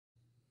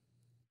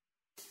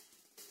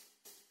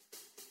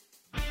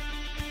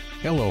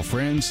Hello,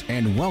 friends,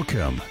 and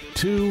welcome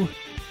to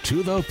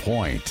the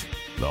Point,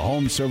 the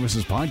home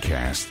services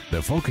podcast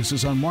that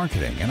focuses on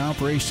marketing and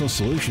operational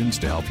solutions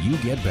to help you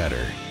get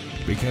better.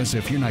 Because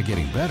if you're not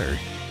getting better,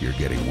 you're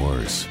getting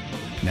worse.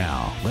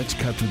 Now, let's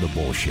cut through the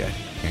bullshit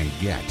and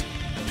get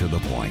to the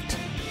point.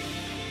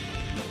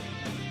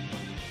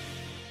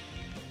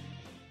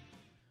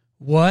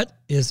 What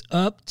is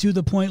up, To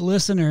The Point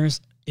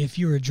listeners? If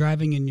you are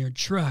driving in your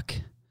truck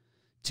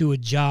to a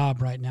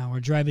job right now, or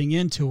driving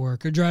into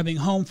work, or driving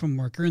home from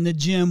work, or in the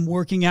gym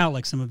working out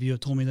like some of you have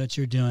told me that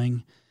you're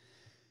doing,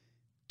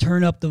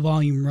 turn up the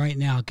volume right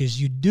now,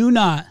 because you do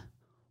not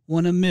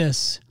want to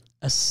miss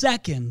a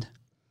second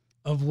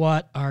of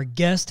what our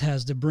guest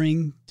has to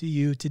bring to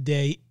you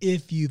today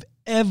if you've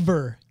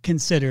ever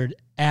considered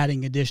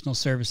adding additional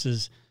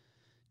services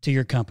to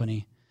your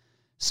company.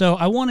 So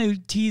I want to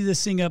tee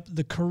this thing up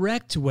the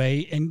correct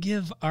way and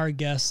give our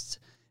guest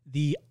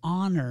the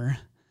honor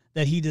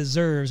that he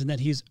deserves and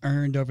that he's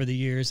earned over the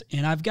years.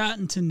 And I've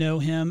gotten to know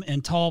him,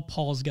 and Tall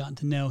Paul's gotten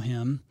to know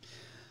him.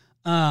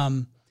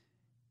 And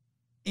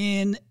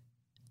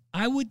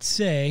I would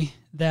say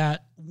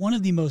that one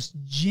of the most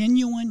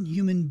genuine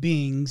human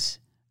beings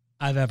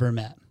I've ever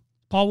met.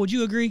 Paul, would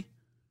you agree?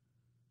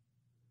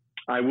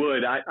 I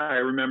would. I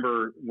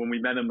remember when we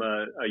met him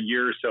a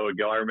year or so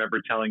ago, I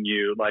remember telling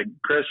you, like,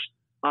 Chris,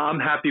 I'm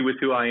happy with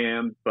who I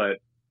am, but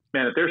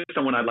man, if there's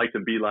someone I'd like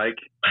to be like,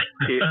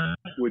 it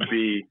would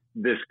be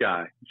this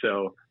guy.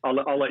 So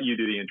I'll let you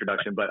do the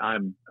introduction, but I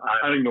don't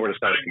even know where to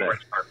start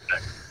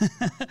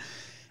today.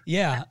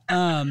 Yeah.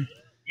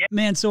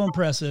 Man, so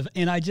impressive.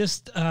 And I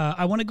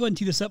want to go ahead and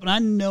tee this up, and I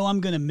know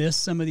I'm going to miss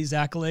some of these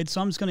accolades,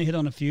 so I'm just going to hit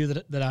on a few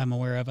that I'm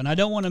aware of, and I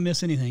don't want to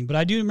miss anything, but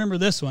I do remember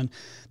this one,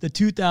 the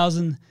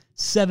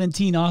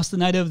 2017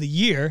 Austinite of the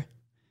Year.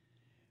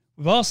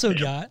 We've also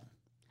got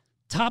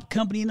Top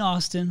Company in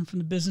Austin from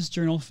the Business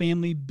Journal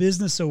Family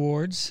Business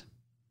Awards,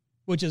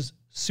 which is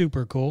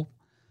super cool.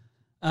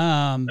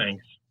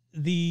 Thanks.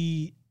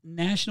 The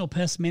National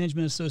Pest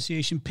Management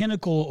Association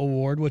Pinnacle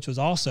Award, which was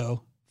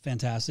also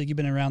fantastic. You've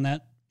been around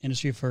that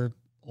industry for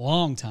a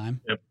long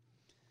time. Yep.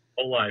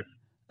 Whole life.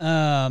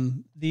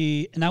 And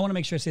I want to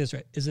make sure I say this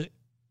right. Is it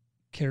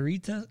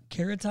Caritas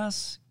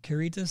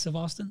of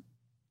Austin?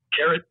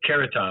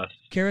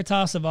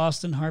 Caritas of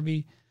Austin,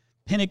 Harvey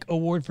Pinnock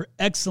Award for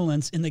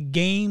Excellence in the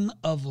Game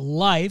of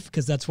Life,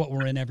 because that's what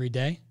we're in every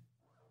day.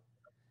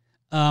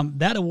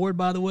 That award,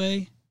 by the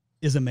way,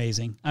 is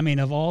amazing. I mean,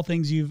 of all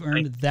things you've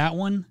earned, that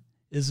one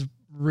is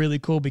really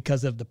cool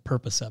because of the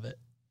purpose of it.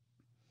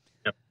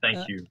 Yep,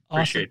 thank you.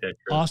 Appreciate that,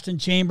 Chris. Austin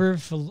Chamber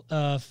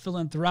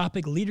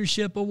Philanthropic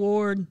Leadership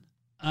Award.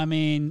 I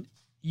mean,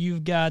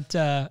 you've got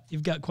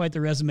quite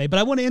the resume. But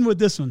I want to end with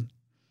this one,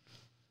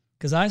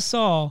 because I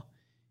saw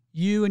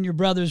you and your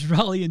brothers,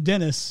 Raleigh and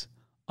Dennis,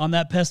 on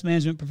that Pest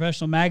Management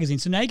Professional magazine.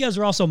 So now you guys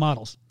are also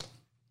models.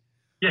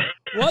 Yeah.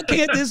 What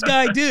can't this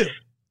guy do?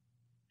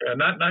 Yeah,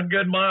 not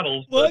good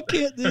models. What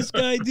can't this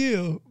guy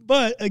do?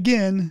 But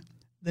again,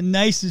 the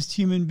nicest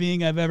human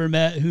being I've ever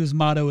met, whose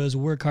motto is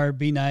work hard,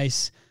 be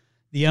nice.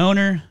 The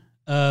owner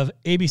of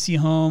ABC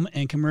Home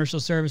and Commercial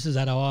Services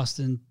out of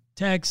Austin,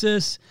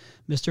 Texas,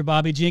 Mr.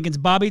 Bobby Jenkins.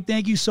 Bobby,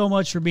 thank you so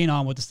much for being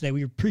on with us today.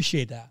 We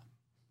appreciate that.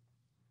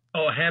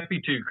 Oh, happy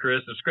to,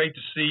 Chris. It's great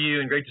to see you,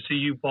 and great to see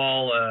you,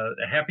 Paul.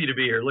 Happy to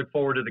be here. Look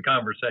forward to the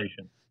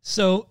conversation.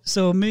 So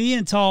me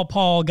and Tall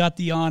Paul got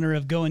the honor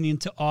of going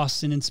into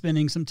Austin and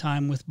spending some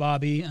time with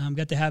Bobby.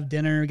 Got to have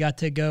dinner. Got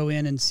to go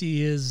in and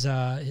see his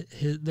I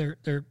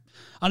don't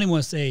even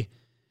want to say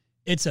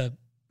it's a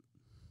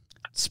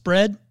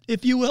spread,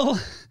 if you will,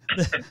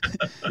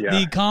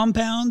 the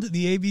compound,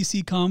 the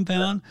ABC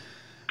compound.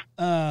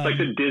 Like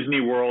the Disney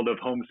World of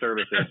home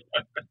services.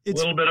 A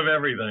little bit of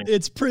everything.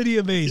 It's pretty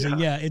amazing.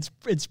 Yeah,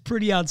 it's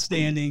pretty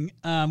outstanding.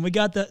 We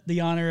got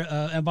the honor,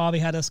 and Bobby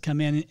had us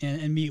come in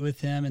and meet with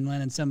him and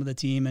Len and some of the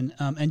team,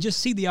 and just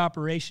see the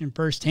operation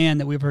firsthand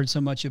that we've heard so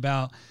much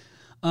about.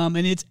 And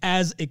it's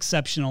as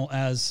exceptional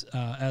as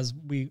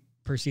we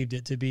perceived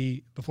it to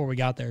be before we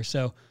got there.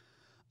 So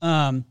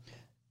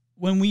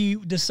when we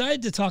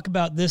decided to talk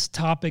about this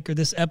topic or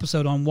this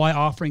episode on why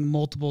offering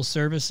multiple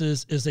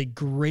services is a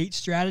great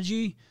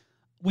strategy,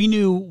 we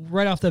knew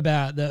right off the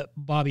bat that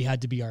Bobby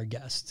had to be our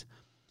guest.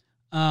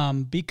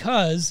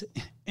 Because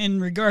in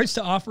regards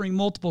to offering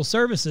multiple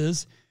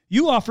services,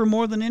 you offer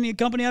more than any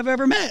company I've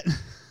ever met.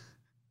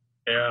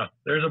 Yeah,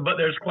 there's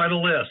quite a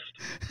list.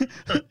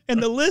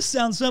 And the list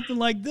sounds something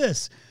like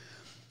this: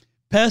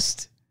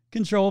 pest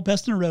control,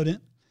 pest and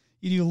rodent.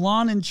 You do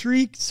lawn and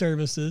tree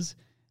services,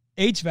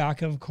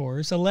 HVAC, of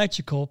course,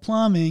 electrical,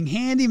 plumbing,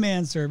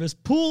 handyman service,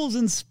 pools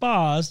and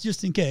spas,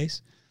 just in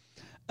case,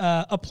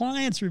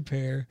 appliance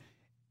repair,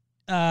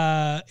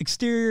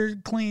 exterior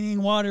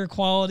cleaning, water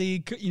quality,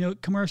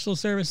 commercial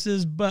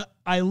services. But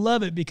I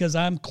love it because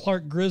I'm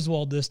Clark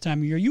Griswold this time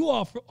of year. You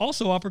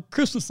also offer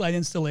Christmas light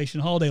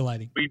installation, holiday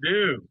lighting. We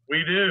do.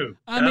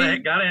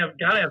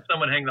 Gotta have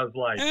someone hang those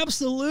lights.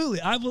 Absolutely.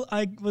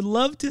 I would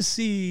love to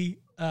see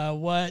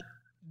what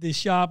the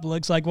shop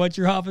looks like, what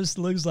your office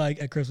looks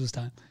like at Christmas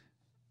time.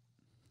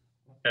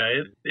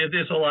 It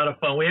is a lot of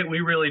fun. We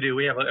really do.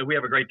 We have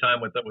a great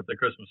time with the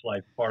Christmas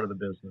life part of the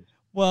business.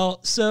 Well,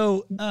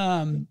 so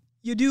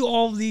you do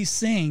all these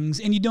things,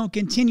 and you don't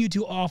continue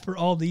to offer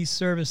all these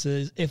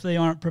services if they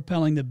aren't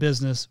propelling the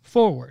business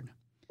forward.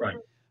 Right.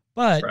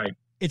 But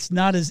it's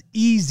not as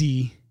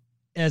easy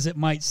as it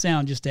might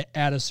sound just to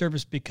add a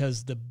service,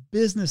 because the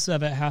business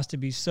of it has to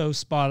be so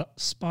spot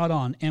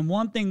on. And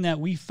one thing that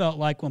we felt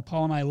like when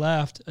Paul and I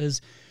left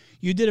is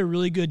you did a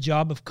really good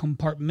job of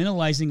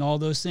compartmentalizing all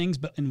those things,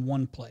 but in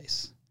one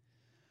place.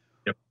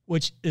 Yep.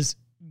 Which is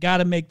got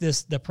to make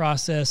the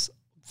process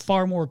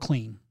far more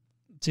clean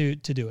to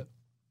do it.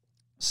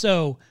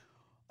 So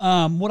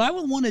what I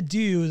would want to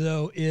do,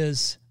 though,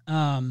 is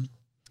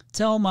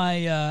tell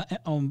my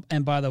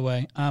and by the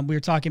way, we were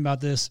talking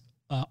about this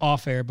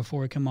off air before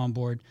we come on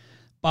board.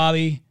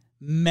 Bobby,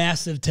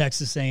 massive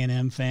Texas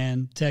A&M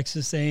fan,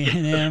 Texas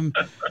A&M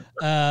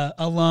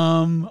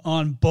alum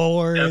on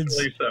boards.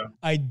 Definitely so.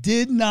 I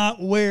did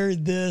not wear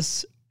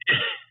this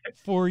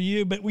for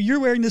you, but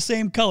you're wearing the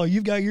same color.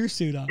 You've got your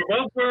suit on.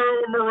 Well,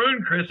 we're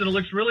maroon, Chris, and it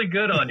looks really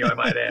good on you, I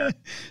might add.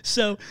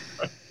 So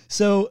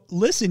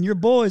listen, your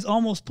boys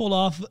almost pulled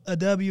off a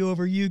W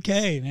over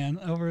UK, man,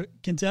 over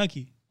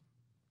Kentucky.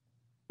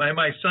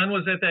 My son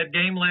was at that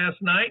game last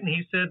night, and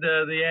he said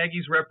the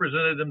Aggies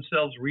represented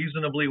themselves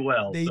reasonably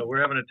well. So we're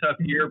having a tough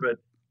year, but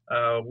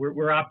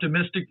we're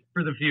optimistic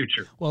for the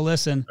future. Well,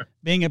 listen,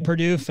 being a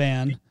Purdue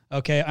fan,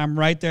 okay, I'm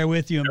right there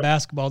with you in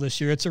basketball this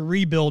year. It's a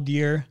rebuild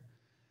year,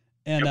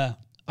 and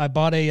I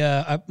bought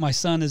my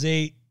son is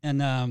 8,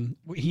 and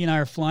he and I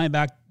are flying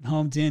back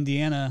home to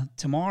Indiana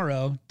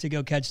tomorrow to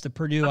go catch the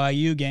Purdue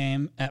IU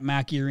game at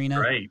Mackey Arena.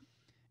 Right.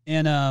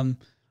 And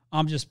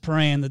I'm just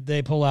praying that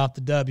they pull out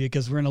the W,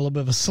 because we're in a little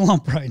bit of a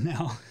slump right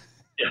now.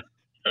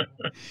 Yeah.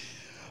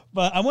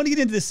 But I want to get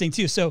into this thing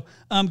too. So,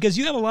 because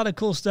you have a lot of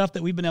cool stuff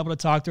that we've been able to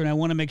talk through, and I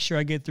want to make sure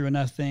I get through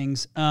enough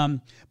things. But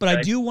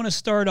I do want to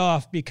start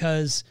off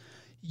because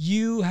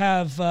you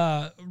have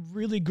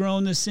really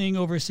grown this thing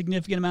over a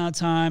significant amount of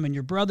time, and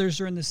your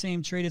brothers are in the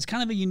same trade. It's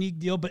kind of a unique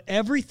deal, but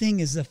everything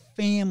is a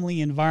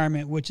family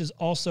environment, which is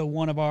also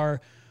one of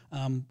our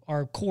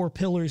core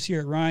pillars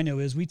here at Rhino.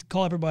 Is we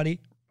call everybody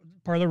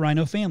part of the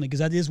Rhino family, because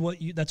that's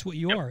what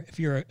you are. If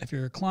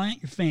you're a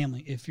client, your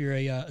family. If you're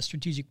a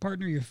strategic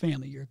partner, your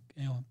family. If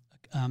you're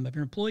an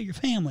employee, your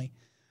family.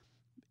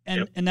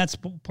 And that's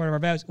part of our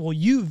values. Well,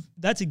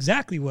 that's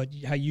exactly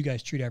how you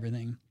guys treat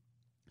everything.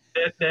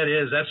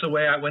 That's the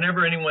way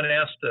whenever anyone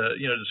asks to,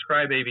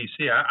 describe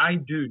ABC, I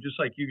do, just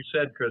like you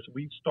said, Chris,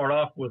 we start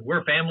off with,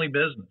 we're a family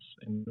business,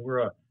 and we're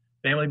a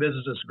family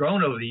business that's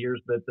grown over the years,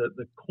 but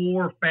the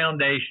core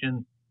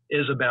foundation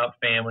is about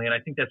family. And I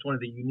think that's one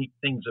of the unique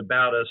things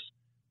about us.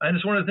 And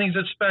it's one of the things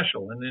that's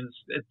special. And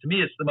to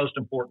me, it's the most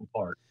important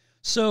part.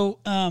 So,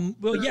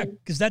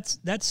 because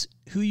that's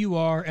who you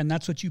are, and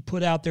that's what you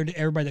put out there to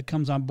everybody that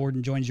comes on board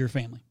and joins your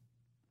family.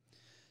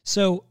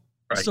 So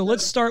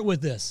let's start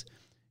with this.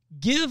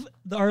 Give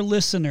our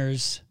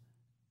listeners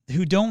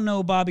who don't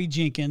know Bobby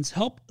Jenkins,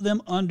 help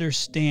them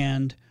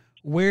understand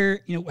where,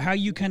 how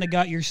you kind of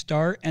got your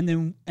start,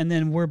 and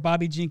then where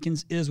Bobby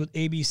Jenkins is with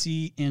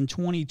ABC in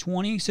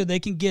 2020, so they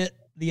can get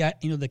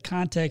the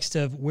context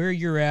of where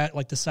you're at,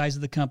 like the size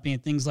of the company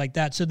and things like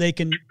that, so they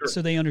can,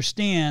 so they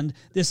understand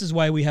this is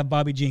why we have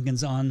Bobby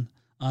Jenkins on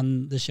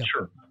the show.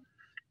 Sure.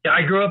 Yeah,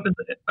 I grew up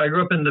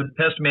in the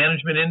pest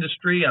management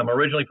industry. I'm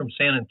originally from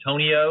San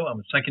Antonio. I'm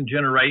a second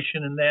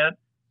generation in that.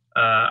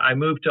 I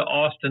moved to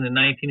Austin in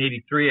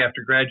 1983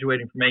 after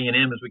graduating from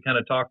A&M, as we kind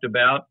of talked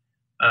about.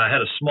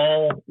 Had a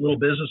small little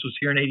business, was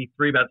here in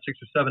 83, about 6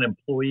 or 7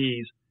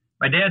 employees.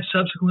 My dad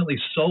subsequently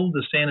sold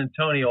the San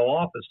Antonio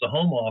office, the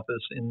home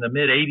office, in the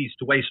mid-'80s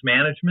to Waste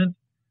Management,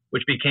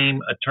 which became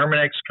a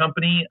Terminex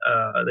company.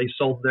 They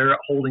sold their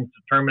holdings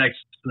to Terminex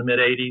in the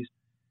mid-'80s.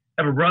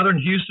 I have a brother in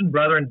Houston,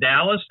 brother in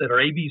Dallas that are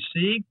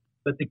ABC.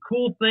 But the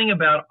cool thing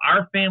about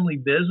our family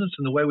business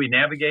and the way we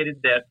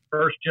navigated that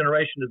first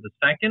generation to the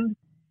second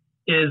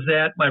is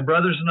that my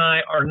brothers and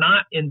I are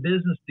not in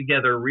business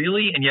together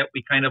really, and yet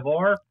we kind of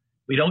are.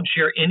 We don't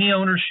share any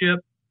ownership.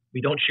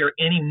 We don't share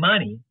any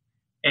money.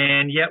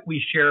 And yet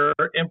we share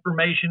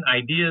information,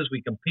 ideas.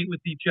 We compete with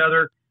each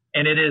other.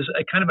 And it is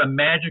a kind of a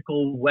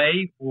magical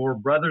way for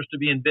brothers to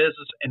be in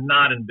business and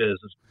not in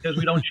business. Because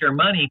we don't share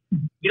money,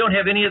 we don't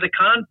have any of the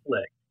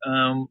conflict.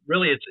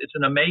 Really, it's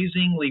an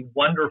amazingly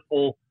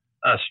wonderful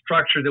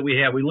structure that we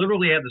have. We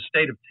literally have the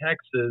state of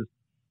Texas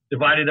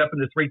divided up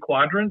into 3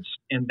 quadrants,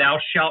 and thou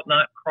shalt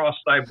not cross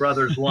thy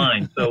brother's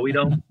line. So we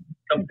don't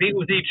compete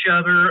with each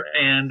other,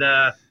 and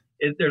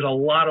there's a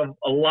lot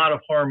of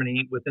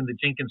harmony within the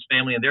Jenkins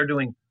family, and they're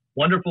doing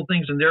wonderful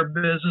things in their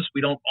business.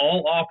 We don't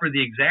all offer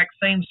the exact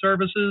same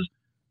services,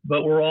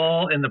 but we're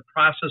all in the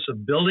process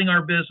of building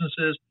our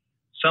businesses.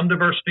 Some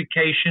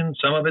diversification,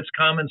 some of it's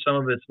common, some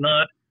of it's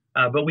not,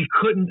 but we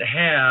couldn't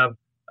have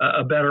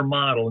a better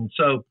model. And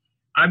so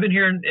I've been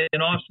here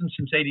in Austin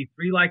since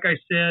 83, like I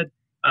said.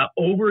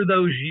 Over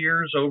those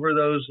years, over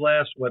those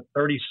last,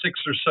 36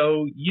 or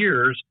so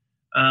years,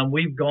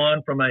 we've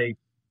gone from a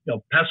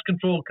pest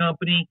control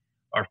company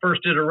Our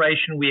first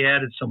iteration, we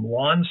added some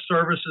lawn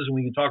services, and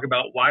we can talk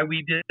about why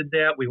we did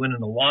that. We went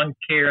into lawn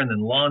care and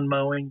then lawn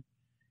mowing.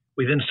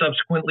 We then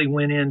subsequently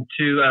went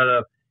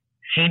into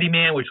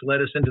handyman, which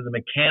led us into the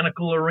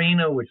mechanical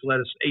arena, which led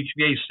us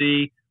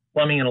HVAC,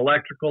 plumbing, and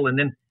electrical. And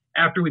then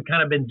after we've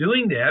kind of been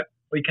doing that,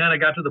 we kind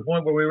of got to the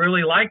point where we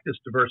really liked this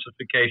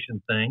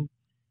diversification thing.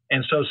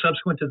 And so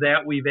subsequent to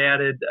that, we've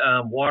added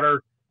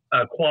water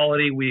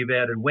quality, we've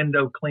added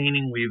window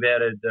cleaning, we've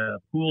added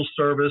pool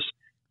service.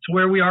 To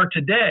where we are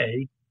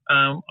today,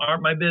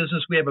 my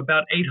business, we have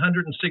about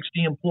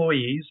 860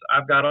 employees.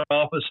 I've got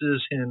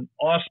offices in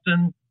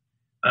Austin.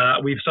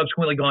 We've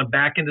subsequently gone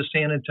back into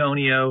San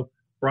Antonio,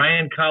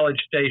 Bryan College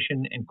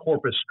Station, and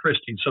Corpus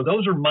Christi. So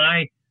those are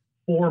my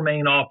 4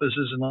 main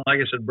offices. And like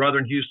I said, brother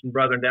in Houston,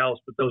 brother in Dallas,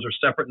 but those are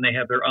separate and they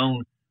have their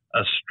own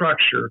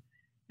structure.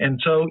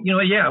 And so,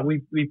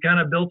 we've kind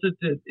of built it.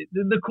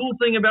 The cool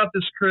thing about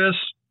this, Chris,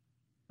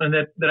 and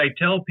that I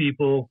tell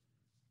people,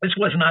 this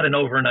was not an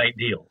overnight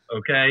deal,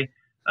 okay?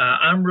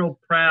 I'm real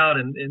proud,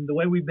 and the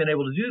way we've been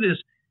able to do this,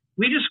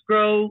 we just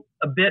grow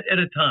a bit at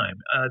a time.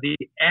 The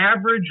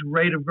average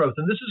rate of growth,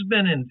 and this has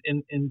been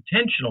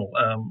intentional,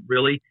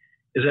 really,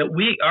 is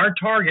that our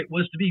target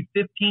was to be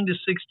 15 to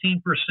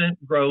 16%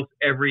 growth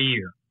every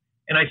year.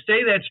 And I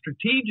say that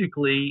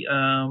strategically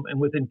and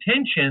with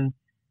intention,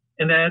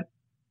 in that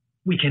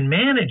we can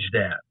manage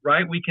that,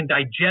 right? We can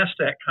digest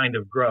that kind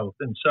of growth.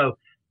 And so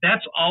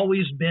that's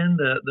always been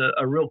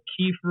a real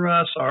key for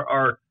us.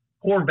 Our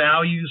core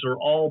values are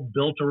all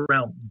built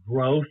around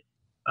growth.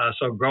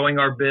 So growing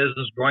our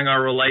business, growing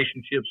our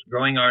relationships,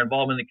 growing our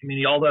involvement in the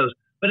community, all those.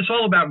 But it's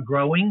all about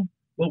growing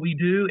what we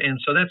do. And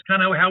so that's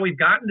kind of how we've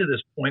gotten to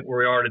this point where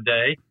we are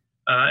today,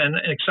 and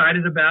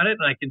excited about it.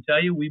 And I can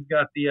tell you, we've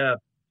got the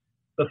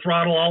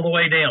throttle all the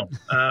way down.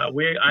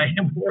 I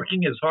am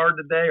working as hard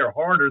today or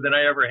harder than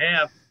I ever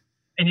have.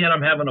 And yet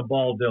I'm having a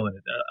ball doing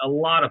it. A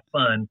lot of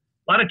fun,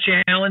 a lot of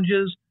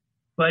challenges.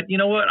 But you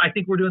know what? I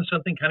think we're doing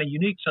something kind of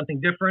unique,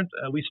 something different.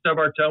 We stub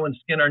our toe and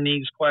skin our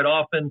knees quite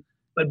often.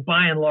 But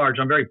by and large,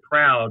 I'm very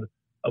proud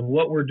of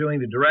what we're doing,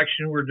 the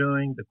direction we're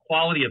doing, the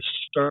quality of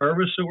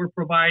service that we're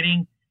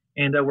providing.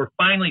 And we're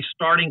finally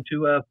starting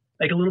to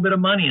make a little bit of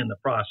money in the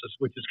process,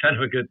 which is kind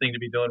of a good thing to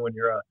be doing when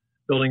you're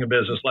building a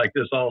business like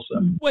this also.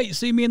 Wait,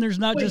 so you mean there's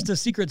not just a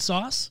secret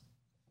sauce?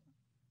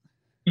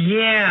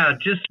 Yeah,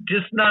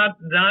 just not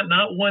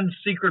one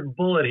secret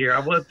bullet here. I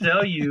will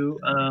tell you,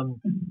 and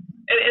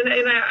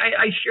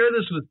I share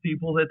this with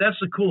people, that's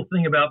the cool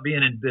thing about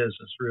being in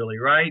business, really,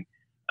 right?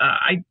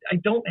 I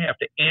don't have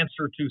to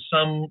answer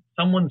to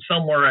someone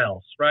somewhere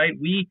else, right?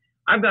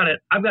 I've got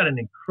an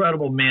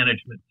incredible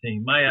management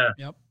team.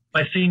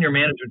 My senior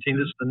management team,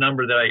 this is the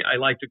number that I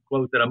like to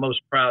quote that I'm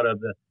most proud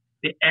of.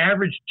 The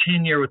average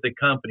tenure with the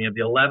company of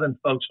the 11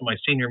 folks on my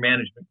senior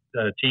management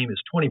team is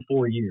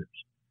 24 years.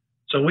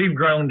 So we've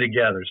grown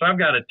together. So I've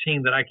got a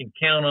team that I can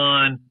count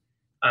on.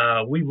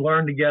 We've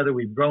learned together.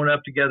 We've grown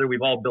up together.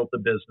 We've all built the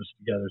business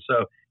together.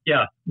 So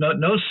yeah,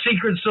 no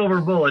secret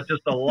silver bullet,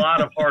 just a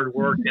lot of hard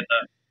work and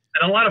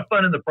a lot of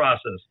fun in the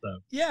process, though.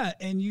 Yeah,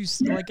 and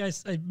like I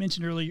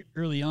mentioned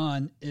early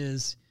on,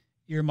 is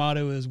your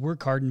motto is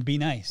work hard and be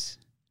nice.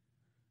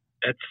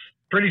 It's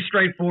pretty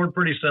straightforward,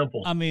 pretty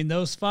simple. I mean,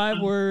 those 5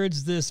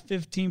 words, this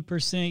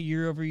 15%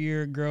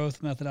 year-over-year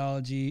growth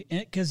methodology,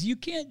 because you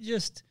can't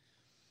just.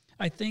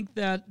 I think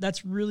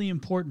that's really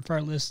important for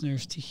our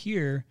listeners to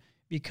hear,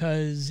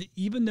 because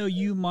even though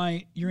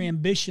your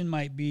ambition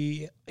might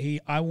be,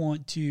 hey, I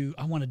want to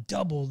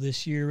double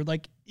this year,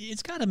 like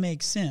it's got to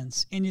make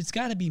sense and it's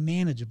got to be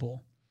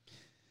manageable.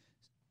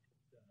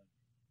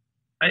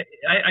 I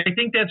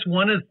think that's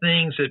one of the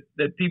things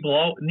that people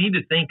all need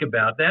to think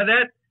about,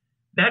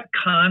 that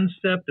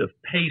concept of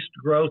paced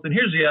growth. And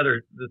here's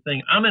the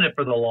thing, I'm in it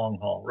for the long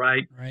haul,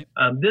 right? Right.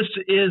 This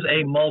is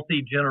a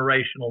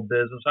multi-generational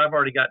business. I've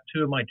already got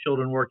 2 of my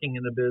children working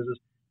in the business.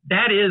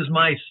 That is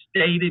my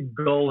stated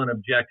goal and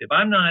objective.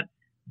 I'm not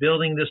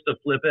building this to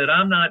flip it.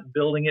 I'm not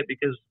building it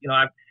because,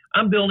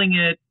 I'm building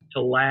it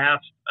to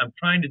last. I'm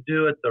trying to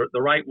do it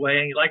the right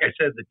way. Like I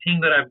said, the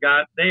team that I've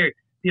got,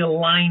 the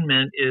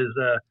alignment is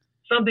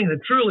something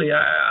that truly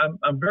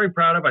I'm very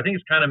proud of. I think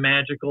it's kind of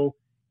magical.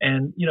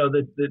 And,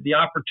 the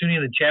opportunity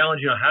and the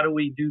challenge, how do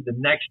we do the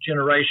next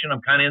generation?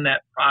 I'm kind of in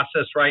that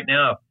process right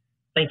now,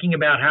 thinking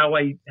about how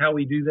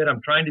we do that.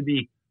 I'm trying to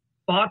be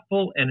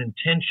thoughtful and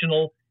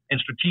intentional and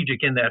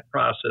strategic in that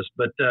process.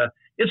 But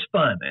it's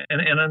fun.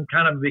 And I'm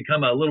kind of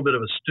become a little bit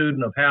of a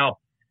student of how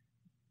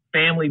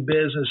family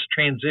business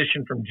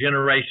transition from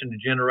generation to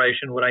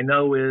generation. What I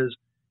know is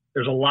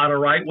there's a lot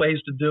of right ways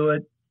to do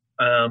it.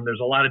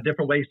 There's a lot of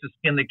different ways to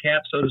skin the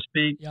cat, so to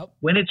speak. Yep.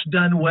 When it's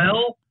done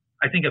well,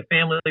 I think a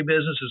family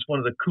business is one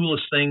of the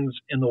coolest things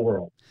in the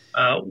world.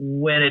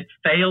 When it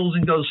fails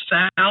and goes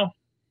south,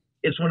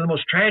 it's one of the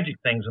most tragic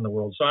things in the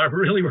world. So I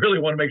really, really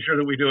want to make sure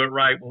that we do it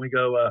right when we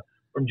go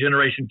from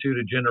generation 2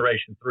 to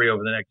generation 3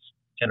 over the next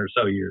 10 or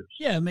so years.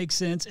 Yeah, it makes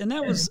sense. And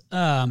that was,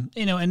 and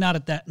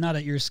not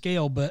at your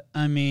scale, but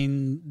I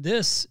mean,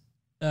 this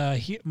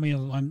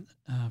I'm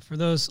for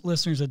those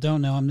listeners that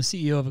don't know, I'm the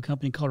CEO of a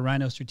company called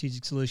Rhino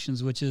Strategic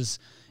Solutions, which is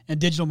a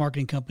digital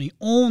marketing company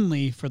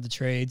only for the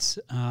trades,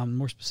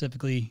 more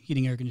specifically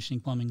heating, air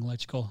conditioning, plumbing,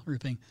 electrical,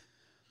 roofing.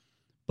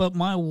 But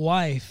my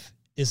wife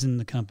is in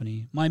the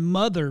company. My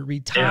mother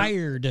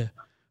retired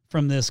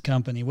from this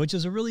company, which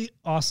is a really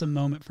awesome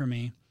moment for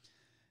me.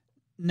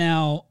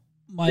 Now,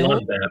 my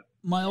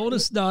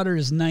oldest daughter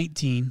is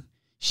 19.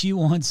 She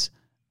wants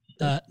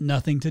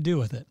nothing to do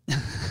with it.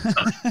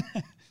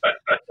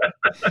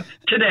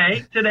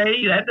 Today,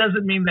 that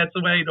doesn't mean that's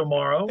the way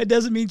tomorrow. It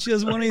doesn't mean she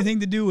doesn't want anything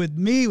to do with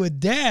me, with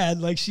Dad.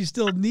 Like, she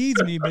still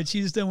needs me, but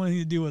she just doesn't want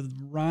anything to do with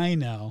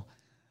Rhino.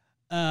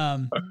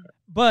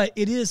 But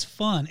it is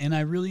fun, and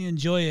I really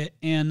enjoy it.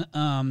 And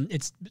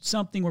it's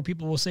something where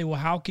people will say, "Well,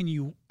 how can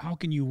you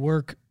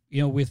work,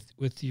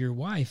 with your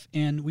wife?"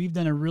 And we've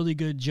done a really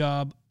good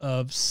job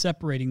of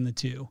separating the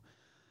two,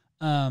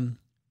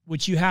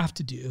 which you have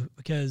to do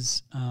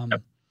because.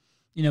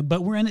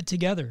 But we're in it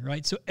together,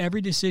 right? So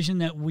every decision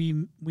that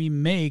we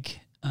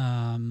make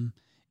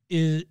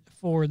is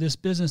for this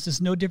business is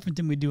no different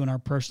than we do in our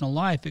personal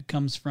life. It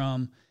comes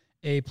from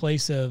a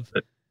place of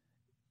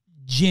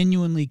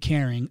genuinely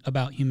caring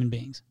about human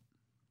beings.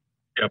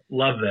 Yep,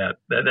 love that.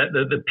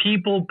 The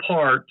people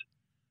part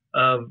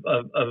of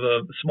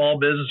a small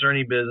business or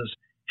any business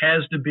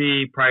has to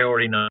be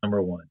priority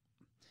number one.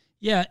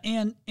 Yeah,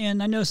 and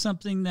I know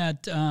something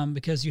that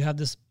because you have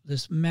this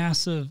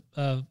massive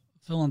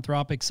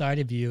philanthropic side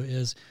of you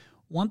is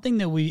one thing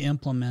that we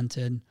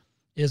implemented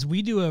is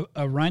we do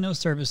a Rhino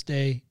Service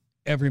Day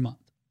every month.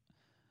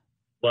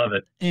 Love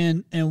it.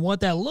 And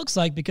what that looks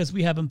like, because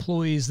we have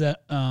employees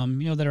that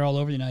that are all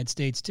over the United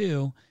States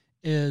too,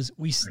 is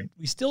we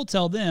still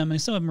tell them,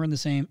 and some of them are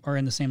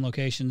in the same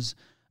locations,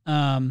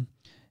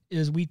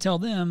 is we tell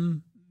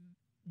them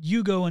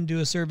you go and do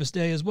a service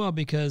day as well,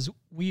 because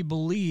we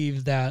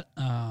believe that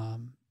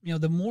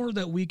the more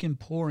that we can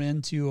pour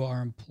into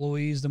our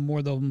employees, the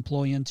more they'll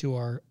employ into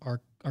our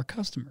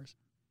customers.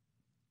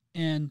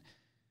 And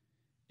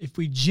if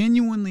we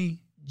genuinely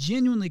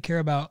care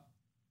about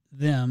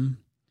them,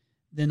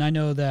 then I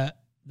know that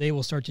they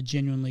will start to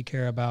genuinely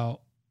care about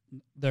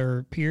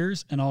their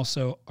peers and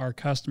also our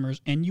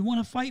customers. And you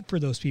want to fight for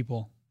those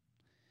people,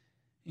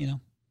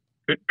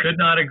 Could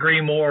not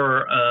agree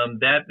more.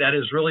 That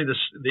is really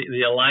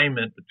the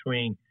alignment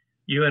between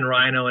you and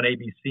Rhino and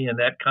ABC, and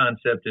that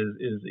concept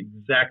is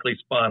exactly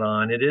spot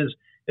on. It is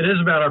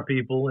about our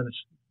people, and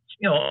it's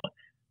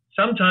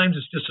sometimes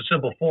it's just a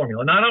simple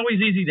formula, not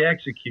always easy to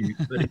execute.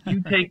 But if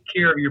you take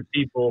care of your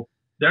people,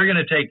 they're going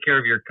to take care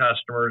of your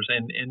customers,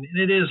 and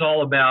it is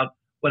all about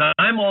what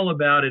I'm all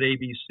about at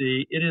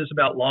ABC. It is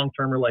about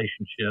long-term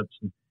relationships.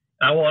 And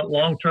I want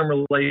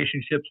long-term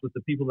relationships with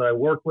the people that I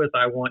work with.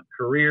 I want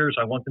careers.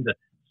 I want them to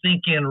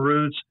sink in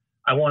roots.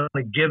 I want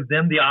to give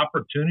them the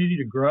opportunity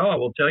to grow. I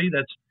will tell you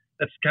that's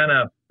kind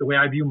of the way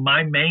I view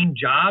my main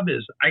job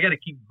is I got to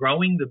keep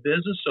growing the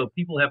business so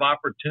people have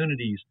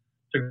opportunities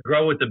to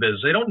grow with the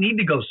business. They don't need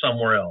to go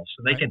somewhere else,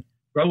 and they can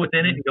grow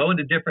within it and go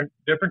into different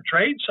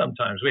trades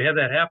sometimes. We have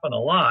that happen a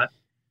lot.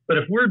 But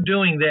if we're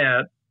doing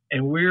that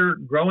and we're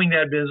growing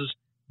that business,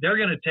 they're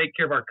going to take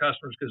care of our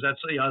customers, because that's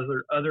the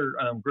other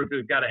group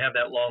we've got to have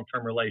that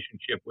long-term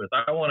relationship with.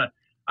 I want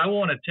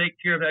to take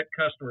care of that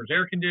customer's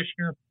air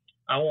conditioner.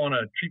 I want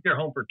to treat their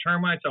home for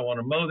termites. I want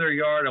to mow their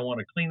yard. I want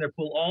to clean their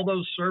pool. All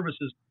those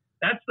services.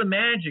 That's the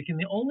magic. And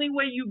the only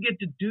way you get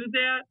to do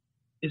that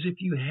is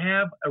if you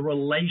have a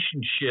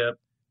relationship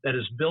that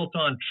is built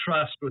on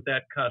trust with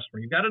that customer.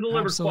 You've got to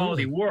deliver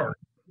quality work.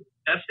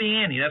 That's the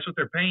ante. That's what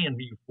they're paying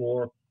you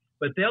for.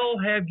 But they'll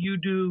have you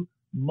do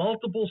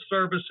multiple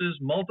services,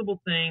 multiple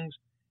things.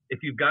 If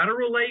you've got a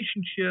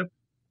relationship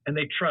and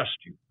they trust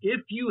you,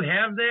 if you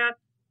have that,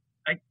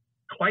 I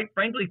quite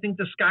frankly think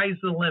the sky's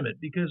the limit,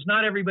 because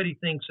not everybody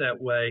thinks that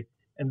way.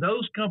 And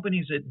those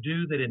companies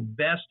that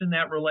invest in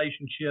that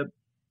relationship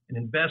and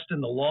invest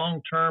in the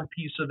long-term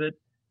piece of it,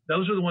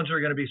 those are the ones that are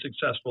going to be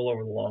successful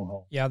over the long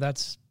haul. Yeah,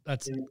 that's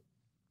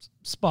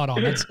spot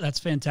on. That's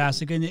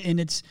fantastic. And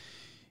it's,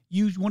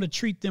 you want to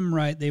treat them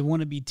right. They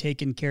want to be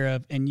taken care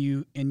of, and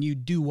you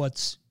do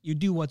what's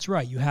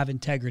right. You have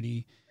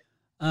integrity.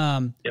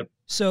 Yep.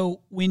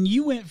 So when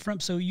you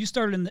went so you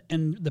started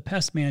in the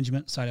pest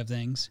management side of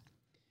things,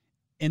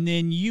 and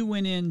then you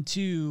went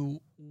into,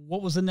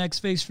 what was the next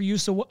phase for you?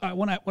 So what I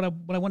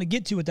want to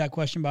get to with that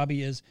question,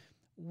 Bobby, is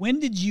when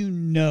did you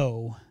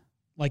know,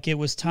 like, it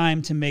was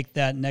time to make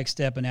that next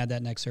step and add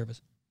that next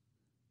service?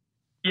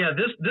 Yeah,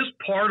 this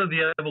part of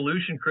the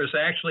evolution, Chris,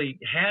 actually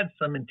had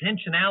some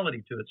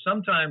intentionality to it.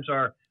 Sometimes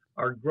our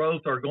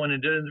growth or going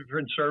into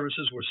different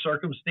services were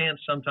circumstance.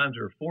 Sometimes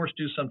we were forced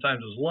to.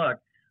 Sometimes it was luck.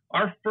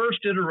 Our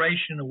first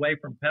iteration away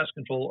from pest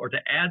control, or to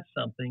add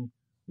something,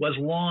 was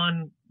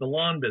the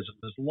lawn business,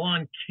 was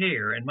lawn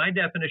care. And my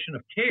definition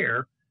of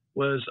care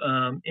was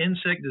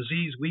insect,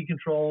 disease, weed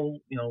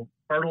control,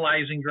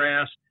 fertilizing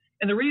grass.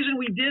 And the reason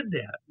we did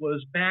that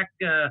was back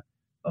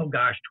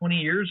 20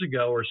 years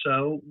ago or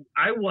so,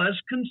 I was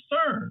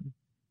concerned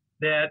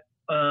that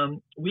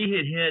we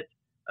had hit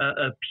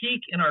a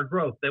peak in our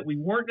growth, that we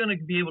weren't going to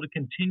be able to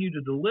continue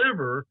to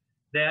deliver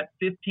that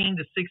 15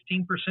 to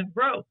 16%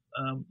 growth.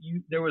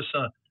 There was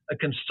a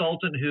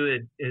consultant who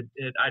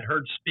I'd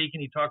heard speak,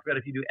 and he talked about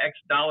if you do X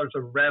dollars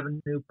of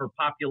revenue per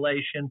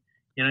population,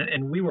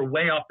 and we were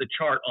way off the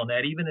chart on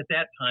that, even at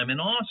that time in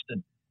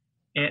Austin.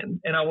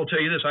 And I will tell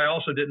you this, I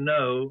also didn't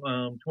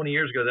know 20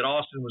 years ago that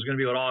Austin was going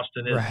to be what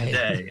Austin is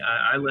today.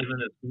 I live in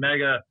this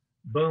mega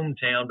boom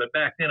town, but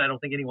back then I don't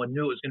think anyone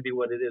knew it was going to be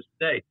what it is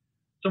today.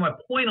 So my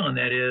point on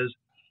that is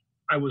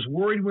I was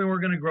worried we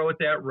weren't going to grow at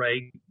that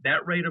rate.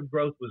 That rate of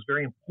growth was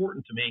very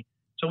important to me.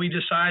 So we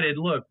decided,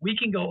 look, we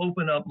can go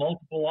open up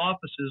multiple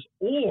offices,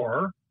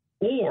 or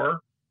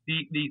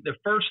the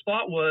first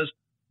thought was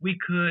we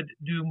could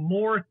do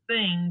more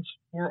things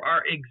for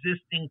our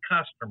existing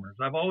customers.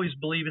 I've always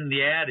believed in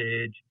the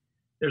adage,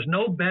 there's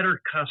no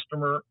better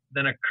customer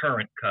than a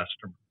current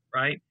customer,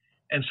 right?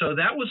 And so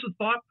that was the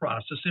thought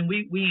process. And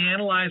we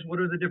analyzed what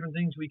are the different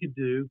things we could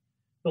do.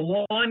 The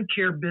lawn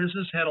care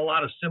business had a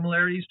lot of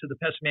similarities to the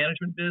pest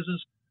management business.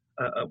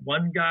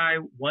 One guy,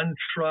 one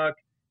truck,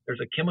 there's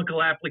a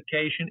chemical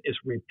application, it's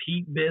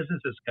repeat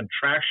business, it's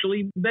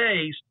contractually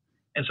based.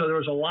 And so there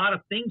was a lot of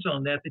things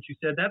on that you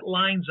said that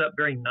lines up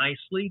very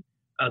nicely.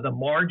 The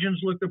margins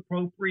looked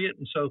appropriate.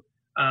 And so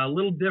a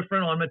little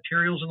different on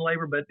materials and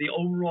labor, but the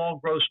overall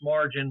gross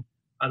margin,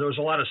 there was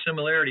a lot of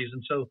similarities.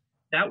 And so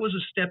that was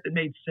a step that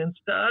made sense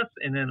to us,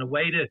 and then a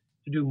way to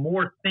do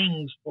more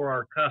things for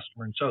our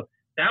customer. And so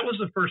that was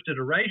the first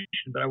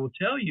iteration. But I will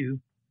tell you,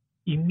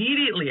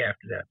 immediately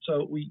after that,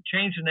 so we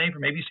changed the name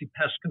from ABC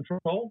Pest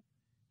Control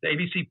to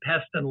ABC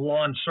Pest and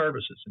Lawn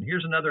Services. And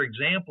here's another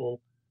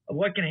example of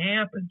what can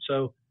happen.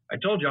 So I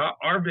told you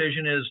our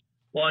vision is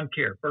lawn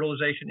care,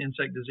 fertilization,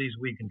 insect disease,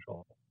 weed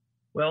control.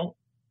 Well,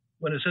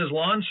 when it says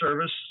lawn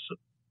service,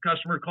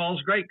 customer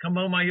calls, great, come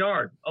mow my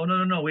yard. Oh,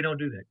 no, we don't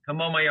do that. Come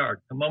mow my yard,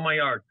 come mow my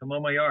yard, come mow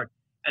my yard.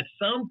 At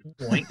some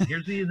point,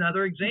 here's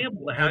another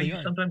example of how you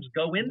sometimes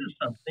go into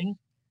something,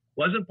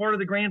 wasn't part of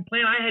the grand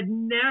plan. I had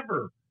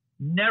never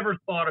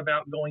thought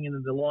about going into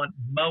the lawn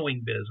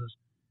mowing business,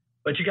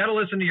 but you got to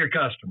listen to your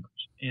customers.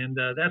 And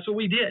that's what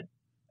we did.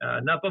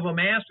 Enough of them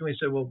asked, and we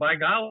said, well, by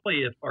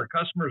golly, if our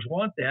customers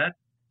want that,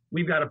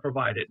 we've got to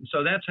provide it. And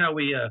so that's how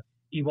we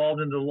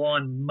evolved into the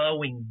lawn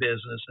mowing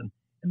business. And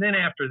then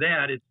after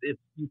that,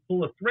 you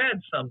pull a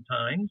thread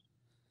sometimes.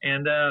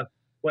 And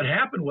what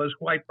happened was,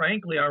 quite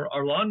frankly, our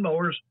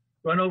lawnmowers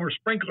run over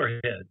sprinkler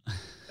heads.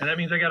 And that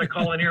means I got to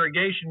call an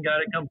irrigation guy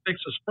to come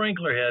fix a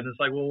sprinkler head. And it's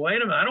like, well,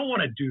 wait a minute, I don't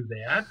want to do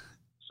that.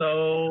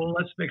 So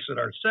let's fix it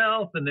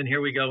ourselves. And then here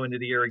we go into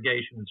the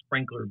irrigation and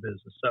sprinkler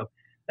business. So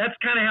that's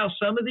kind of how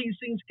some of these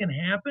things can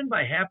happen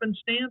by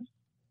happenstance.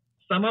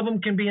 Some of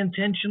them can be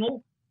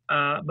intentional,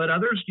 but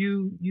others,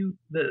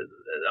 the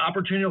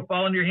opportunity will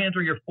fall into your hands,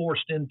 or you're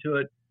forced into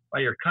it by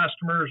your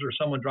customers, or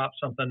someone drops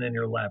something in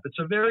your lap. It's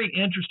a very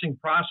interesting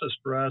process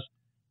for us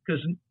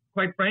because,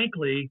 quite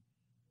frankly,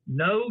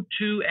 no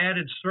two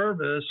added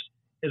service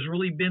has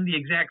really been the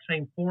exact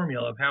same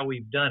formula of how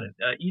we've done it.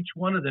 Each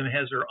one of them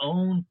has their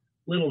own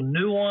little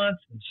nuance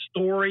and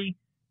story.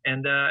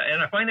 And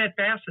I find that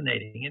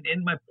fascinating.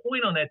 And my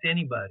point on that to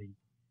anybody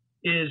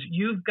is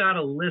you've got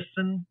to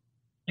listen.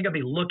 You've got to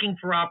be looking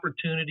for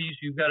opportunities.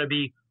 You've got to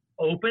be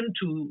open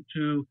to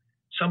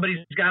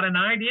somebody's got an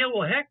idea.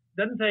 Well, heck,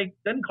 doesn't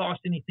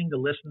cost anything to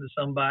listen to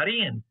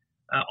somebody, and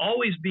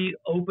always be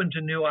open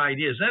to new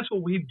ideas. That's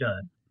what we've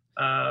done.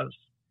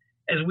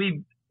 As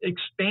we've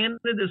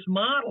expanded this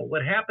model,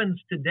 what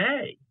happens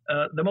today,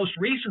 the most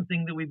recent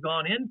thing that we've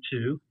gone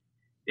into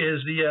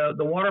is the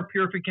water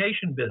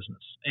purification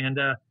business. And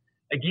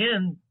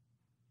again,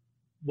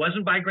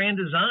 wasn't by grand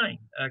design,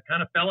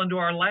 kind of fell into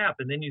our lap.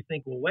 And then you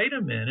think, well, wait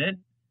a minute,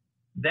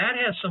 that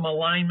has some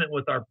alignment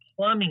with our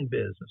plumbing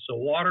business. So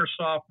water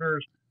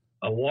softeners,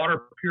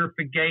 water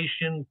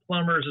purification,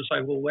 plumbers. It's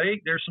like, well,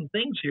 wait, there's some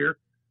things here.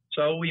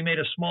 So we made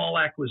a small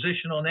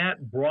acquisition on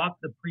that, brought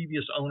the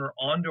previous owner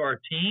onto our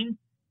team,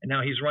 and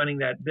now he's running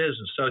that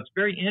business. So it's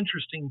very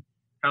interesting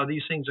how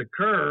these things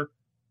occur.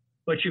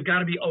 But you've got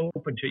to be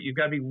open to it. You've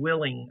got to be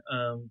willing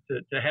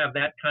to have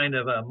that kind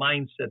of a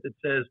mindset that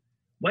says,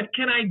 what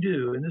can I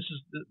do? And this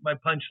is my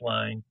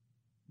punchline.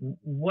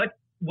 What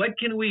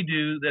can we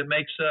do that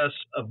makes us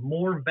of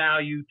more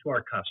value to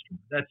our customer?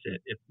 That's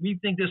it. If we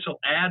think this will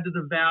add to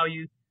the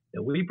value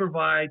that we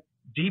provide,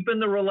 deepen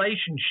the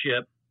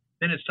relationship,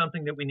 then it's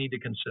something that we need to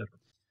consider.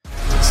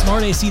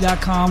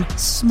 SmartAC.com,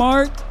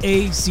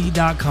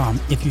 SmartAC.com.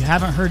 If you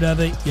haven't heard of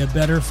it, you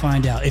better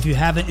find out. If you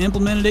haven't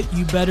implemented it,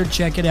 you better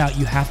check it out.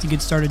 You have to get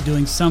started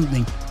doing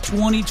something.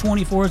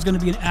 2024 is going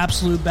to be an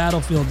absolute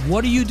battlefield.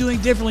 What are you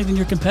doing differently than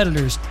your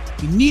competitors?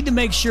 You need to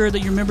make sure that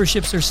your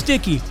memberships are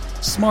sticky.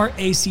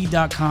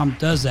 SmartAC.com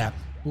does that.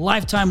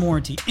 Lifetime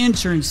warranty,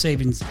 insurance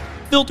savings,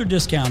 filter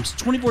discounts,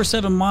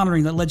 24/7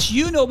 monitoring that lets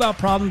you know about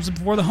problems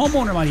before the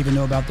homeowner might even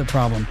know about the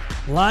problem.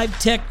 Live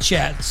tech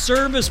chat,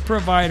 service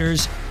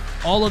providers,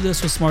 all of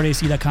this with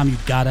SmartAC.com. You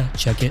gotta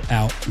check it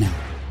out now.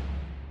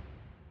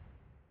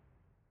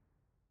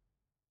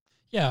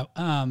 Yeah.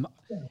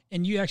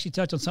 And you actually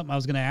touched on something I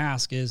was going to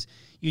ask is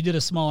you did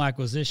a small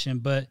acquisition,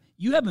 but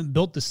you haven't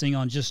built this thing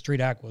on just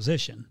straight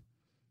acquisition.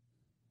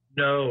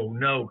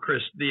 No,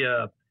 Chris,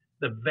 the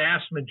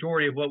vast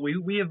majority of what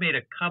we have made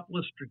a couple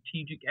of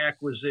strategic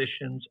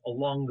acquisitions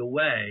along the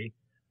way.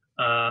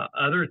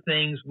 Other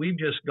things we've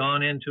just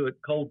gone into it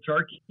cold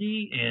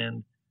turkey,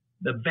 and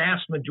the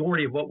vast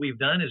majority of what we've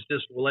done is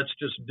just, well, let's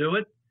just do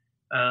it.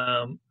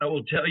 I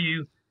will tell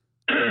you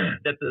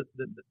that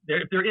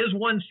if there is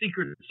one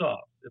secret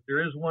sauce, if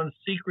there is one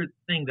secret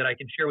thing that I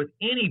can share with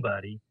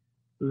anybody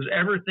who's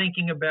ever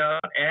thinking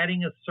about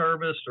adding a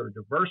service or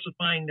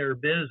diversifying their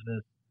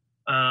business,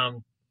 I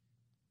don't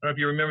know if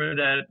you remember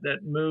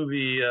that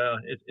movie,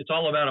 It's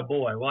All About a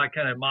Boy. Well, I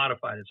kind of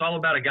modified it. It's all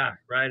about a guy,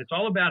 right? It's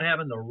all about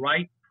having the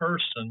right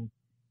person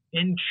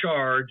in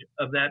charge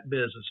of that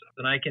business.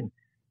 And I can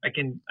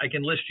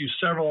list you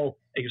several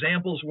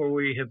examples where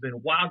we have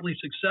been wildly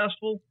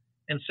successful.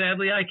 And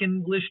sadly, I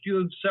can list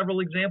you several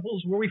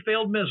examples where we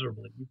failed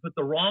miserably. You put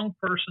the wrong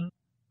person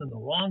in the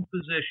wrong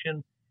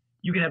position.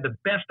 You can have the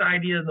best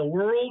idea in the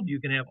world. You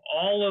can have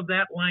all of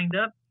that lined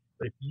up.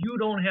 But if you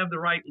don't have the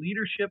right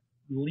leadership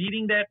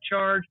leading that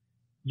charge,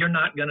 you're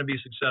not going to be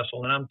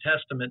successful. And I'm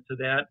testament to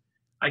that.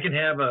 I can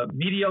have a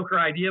mediocre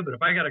idea, but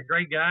if I got a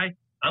great guy,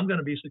 I'm going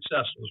to be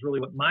successful. Is really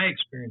what my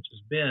experience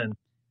has been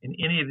in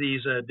any of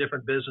these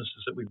different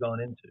businesses that we've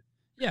gone into.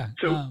 Yeah.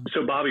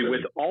 So Bobby,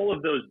 with all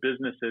of those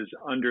businesses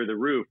under the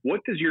roof,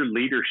 what does your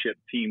leadership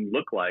team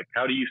look like?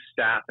 How do you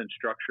staff and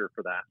structure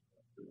for that?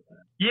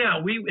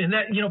 Yeah,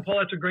 Paul,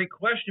 that's a great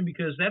question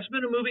because that's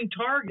been a moving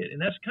target.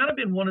 And that's kind of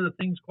been one of the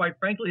things, quite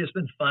frankly, that's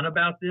been fun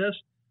about this.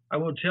 I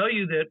will tell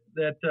you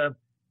that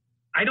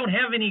I don't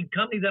have any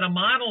company that I'm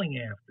modeling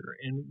after.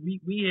 And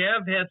we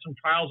have had some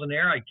trials and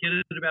error. I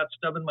kidded about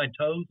stubbing my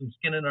toes and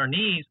skinning our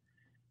knees.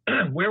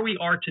 Where we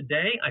are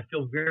today, I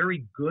feel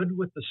very good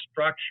with the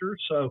structure.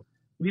 So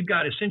we've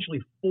got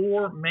essentially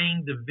 4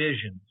 main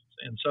divisions.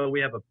 And so we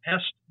have a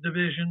pest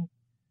division,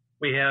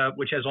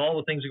 which has all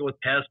the things that go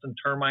with pest and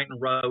termite and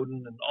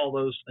rodent and all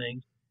those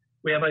things.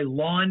 We have a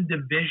lawn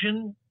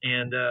division,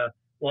 and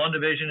lawn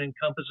division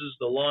encompasses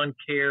the lawn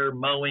care,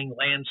 mowing,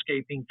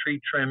 landscaping,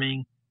 tree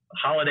trimming.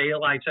 Holiday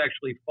lights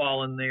actually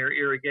fall in there,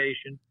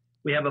 irrigation.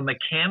 We have a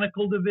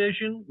mechanical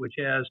division, which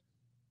has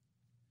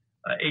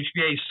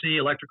HVAC,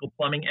 electrical,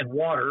 plumbing, and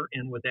water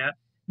in with that.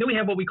 Then we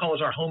have what we call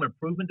as our home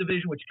improvement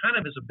division, which kind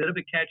of is a bit of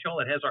a catch-all.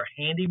 It has our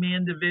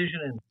handyman division,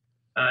 and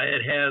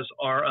it has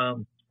our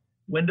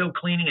window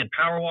cleaning and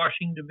power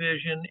washing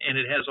division, and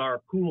it has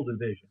our pool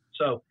division.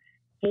 So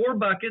 4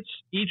 buckets.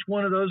 Each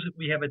one of those,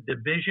 we have a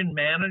division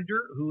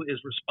manager who is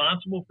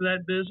responsible for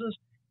that business.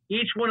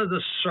 Each one of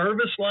the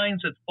service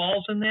lines that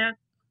falls in that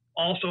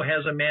also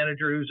has a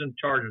manager who's in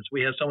charge of it. So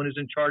we have someone who's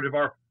in charge of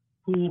our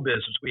pool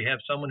business. We have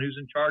someone who's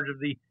in charge of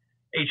the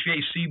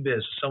HVAC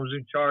business. Someone's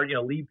in charge,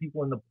 lead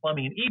people in the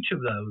plumbing, and each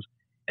of those.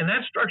 And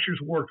that structure's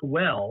worked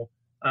well.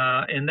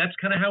 And that's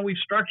kind of how we've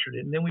structured it.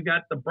 And then we've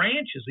got the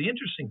branches. The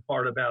interesting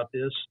part about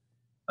this,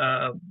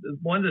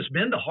 one that's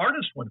been the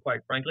hardest one,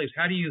 quite frankly, is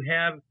how do you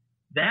have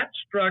that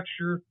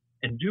structure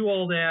and do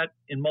all that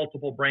in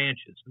multiple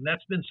branches? And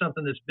that's been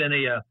something that's been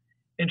a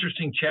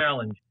interesting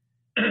challenge.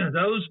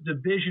 Those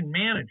division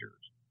managers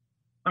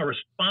are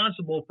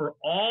responsible for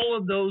all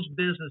of those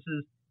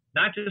businesses,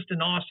 not just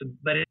in Austin,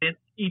 but in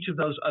each of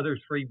those other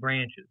 3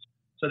 branches.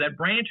 So that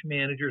branch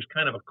manager is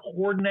kind of a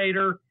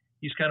coordinator.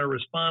 He's kind of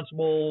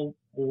responsible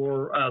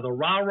for the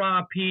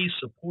rah-rah piece,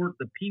 support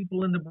the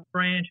people in the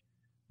branch.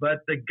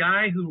 But the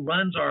guy who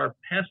runs our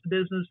pest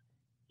business,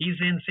 he's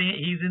in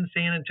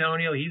San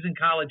Antonio, he's in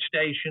College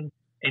Station,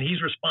 and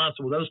he's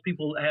responsible. Those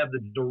people have the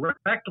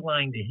direct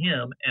line to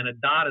him and a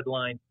dotted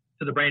line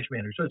to the branch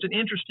manager. So it's an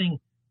interesting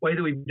way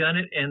that we've done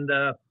it. And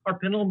our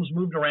pendulum's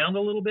moved around a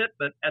little bit,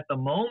 but at the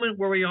moment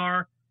where we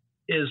are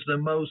is the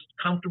most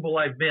comfortable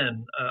I've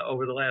been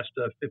over the last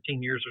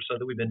 15 years or so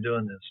that we've been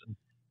doing this. And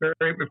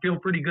we feel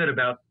pretty good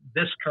about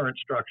this current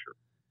structure.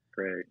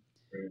 Great.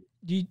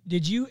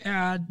 Did you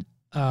add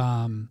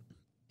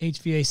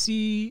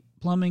HVAC,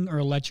 plumbing, or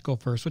electrical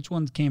first? Which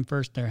one came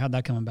first there? How'd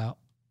that come about?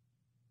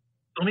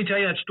 Let me tell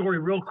you that story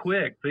real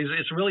quick because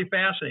it's really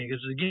fascinating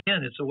because,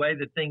 again, it's the way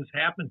that things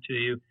happen to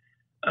you.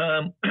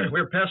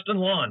 We're pest and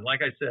lawn,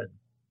 like I said.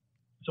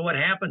 So what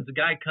happens, the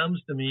guy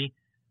comes to me.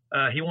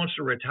 He wants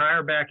to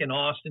retire back in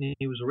Austin.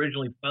 He was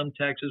originally from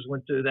Texas,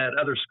 went to that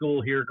other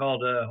school here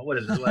called, what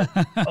is it?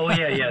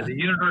 The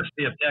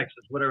University of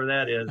Texas, whatever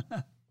that is.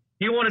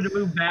 He wanted to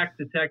move back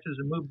to Texas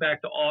and move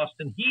back to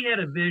Austin. He had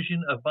a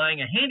vision of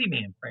buying a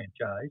handyman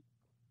franchise.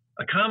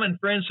 A common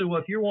friend said, well,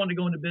 if you're wanting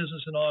to go into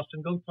business in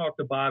Austin, go talk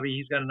to Bobby.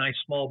 He's got a nice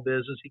small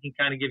business. He can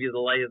kind of give you the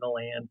lay of the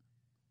land.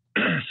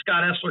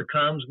 Scott Essler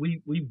comes. We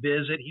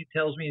visit. He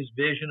tells me his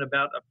vision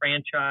about a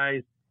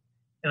franchise.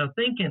 And I'm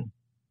thinking,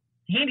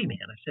 handyman.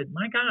 I said,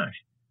 my gosh,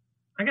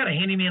 I got a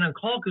handyman on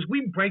call because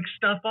we break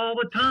stuff all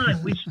the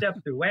time. We step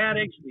through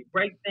attics. We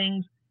break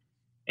things.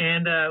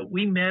 And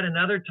we met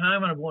another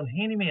time, and I'm going,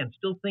 handyman,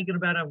 still thinking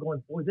about it. I'm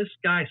going, boy, this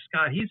guy,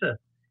 Scott, he's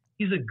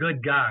a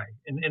good guy.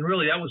 And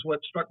really, that was what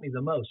struck me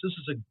the most. This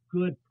is a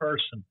good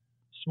person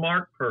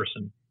smart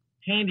person,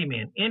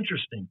 handyman,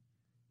 interesting.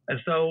 And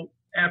so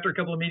after a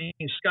couple of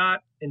meetings,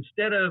 Scott,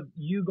 instead of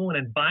you going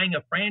and buying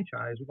a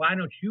franchise, why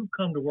don't you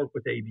come to work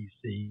with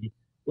ABC?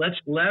 Let's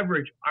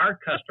leverage our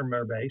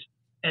customer base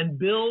and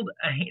build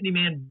a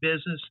handyman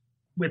business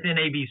within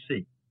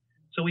ABC.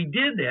 So we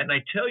did that, and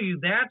I tell you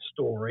that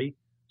story.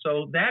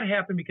 So that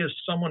happened because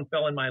someone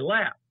fell in my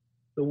lap.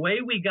 The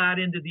way we got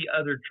into the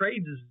other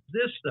trades is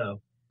this,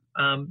 though.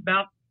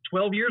 About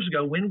 12 years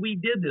ago, when we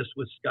did this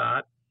with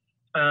Scott,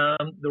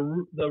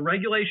 the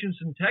regulations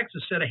in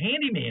Texas said a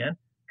handyman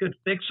could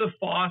fix a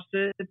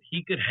faucet,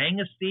 he could hang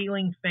a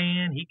ceiling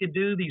fan, he could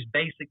do these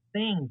basic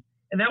things.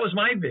 And that was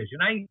my vision.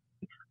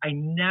 I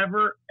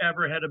never,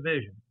 ever had a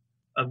vision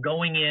of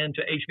going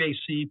into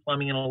HVAC,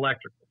 plumbing, and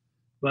electrical.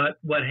 But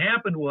what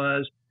happened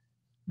was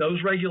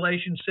those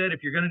regulations said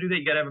if you're going to do that,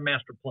 you got to have a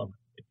master plumber.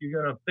 If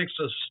you're going to fix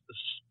a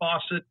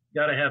faucet,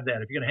 you got to have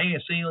that. If you're going to hang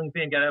a ceiling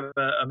fan, you got to have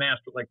a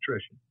master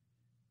electrician.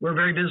 We're a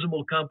very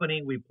visible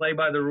company. We play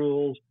by the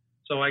rules.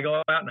 So I go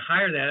out and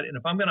hire that. And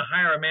if I'm going to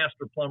hire a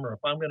master plumber, if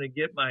I'm going to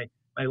get my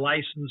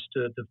license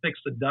to fix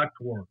the duct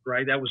work,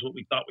 right? That was what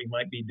we thought we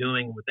might be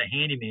doing with the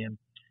handyman.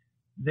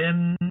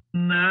 Then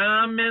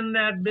I'm in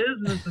that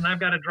business and I've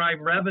got to drive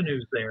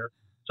revenues there.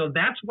 So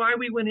that's why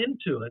we went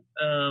into it.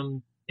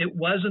 It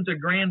wasn't a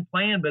grand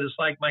plan, but it's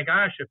like, my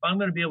gosh, if I'm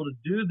going to be able to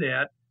do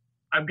that,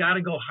 I've got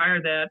to go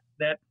hire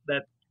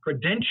that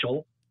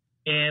credential.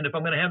 And if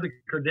I'm going to have the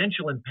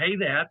credential and pay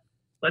that,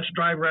 let's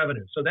drive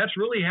revenue. So that's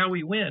really how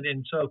we went.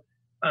 And so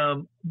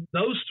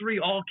those three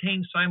all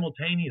came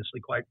simultaneously,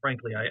 quite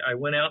frankly. I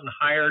went out and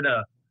hired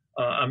a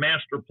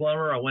master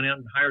plumber. I went out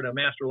and hired a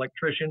master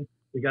electrician.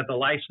 We got the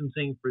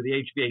licensing for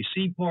the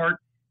HVAC part,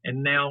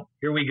 and now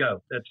here we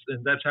go.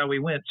 That's how we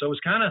went. So it was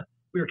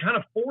we were kind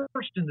of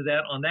forced into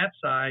that on that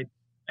side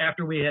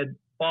after we had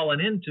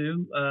fallen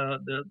into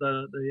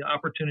the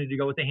opportunity to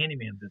go with the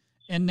handyman business.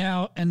 And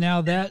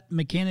now that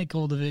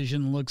mechanical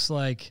division looks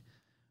like,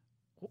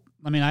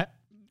 I mean,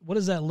 what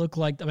does that look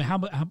like? I mean,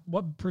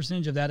 what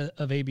percentage of that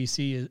of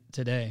ABC is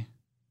today?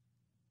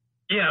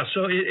 Yeah,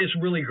 so it's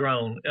really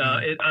grown.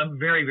 I'm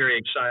very, very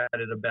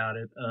excited about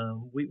it.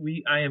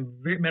 I am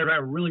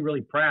really,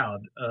 really proud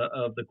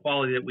of the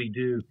quality that we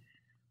do.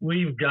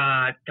 We've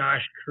got,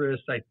 gosh, Chris,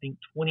 I think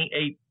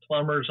 28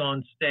 plumbers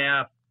on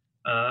staff.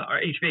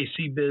 Our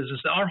HVAC business,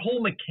 our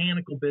whole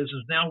mechanical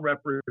business now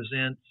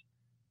represents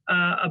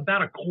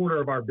about a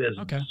quarter of our business.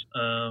 Okay.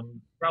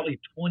 Probably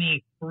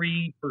 23%.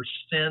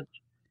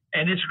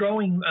 And it's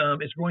growing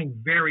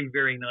very,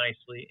 very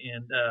nicely.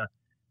 And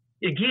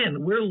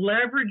again, we're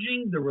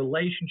leveraging the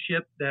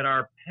relationship that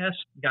our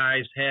pest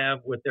guys have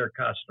with their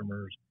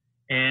customers.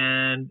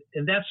 And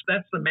that's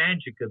the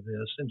magic of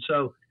this. And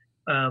so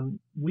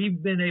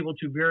we've been able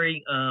to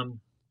very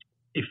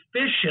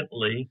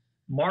efficiently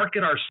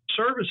market our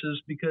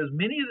services because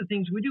many of the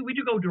things we do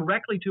go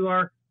directly to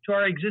our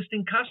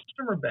existing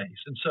customer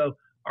base. And so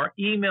our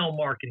email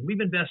marketing, we've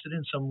invested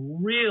in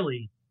some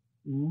really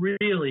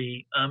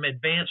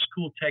advanced,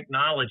 cool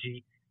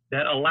technology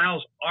that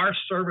allows our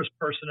service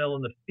personnel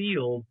in the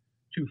field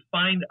to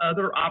find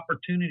other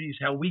opportunities,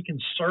 how we can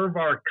serve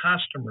our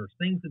customers,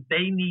 things that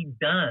they need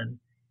done.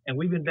 And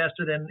we've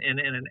invested in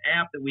an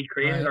app that we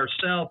created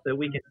ourselves that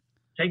we can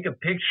take a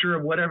picture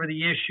of whatever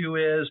the issue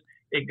is.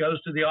 It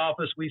goes to the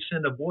office. We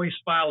send a voice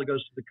file. It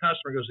goes to the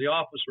customer. It goes to the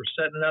office. We're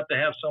setting it up to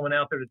have someone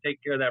out there to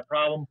take care of that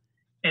problem.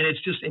 And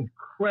it's just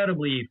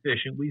incredibly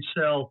efficient. We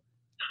sell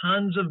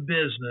tons of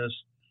business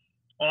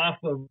off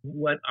of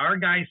what our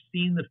guys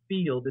see in the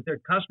field that their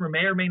customer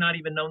may or may not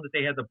even know that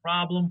they had the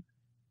problem.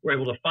 We're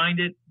able to find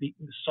it,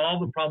 solve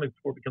the problem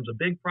before it becomes a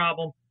big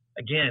problem.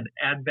 Again,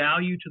 add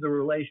value to the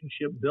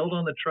relationship, build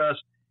on the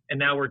trust, and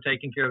now we're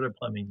taking care of their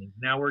plumbing needs.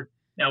 Now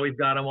we've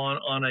got them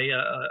on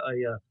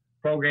a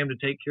program to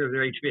take care of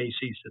their HVAC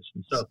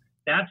system. So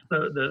that's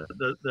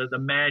the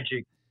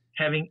magic,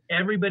 having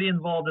everybody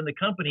involved in the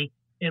company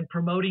and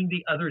promoting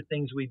the other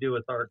things we do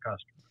with our customers.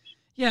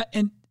 Yeah,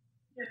 and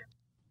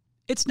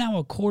it's now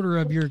a quarter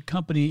of your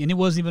company, and it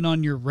wasn't even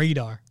on your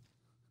radar.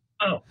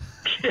 Oh,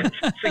 that's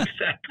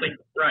exactly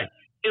right.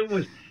 It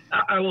was.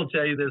 I will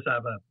tell you this: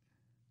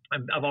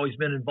 I've always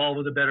been involved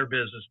with the Better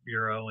Business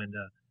Bureau, and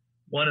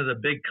one of the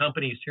big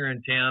companies here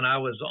in town. I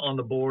was on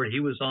the board.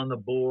 He was on the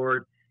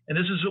board, and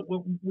this is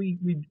what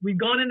we've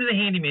gone into the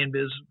handyman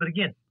business, but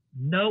again,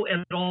 no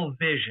at all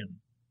vision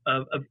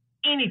of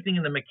anything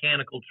in the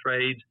mechanical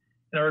trades.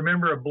 And I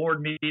remember a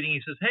board meeting.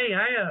 He says, "Hey,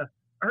 I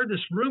heard this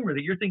rumor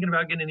that you're thinking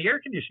about getting in the air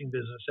conditioning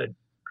business." I said,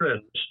 "Chris,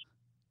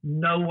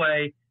 no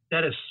way.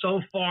 That is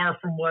so far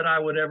from what I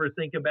would ever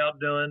think about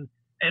doing."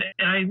 And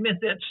I meant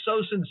that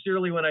so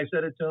sincerely when I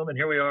said it to him. And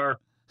here we are,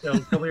 a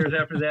couple years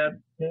after that,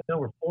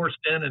 we're forced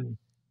in, and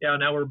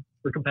now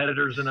we're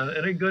competitors in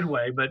a good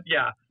way. But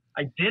yeah,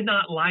 I did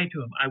not lie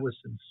to him. I was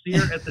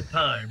sincere at the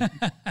time,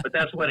 but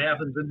that's what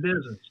happens in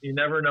business. You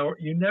never know.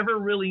 You never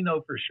really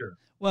know for sure.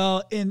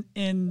 Well,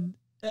 in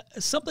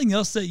something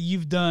else that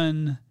you've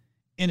done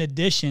in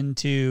addition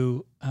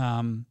to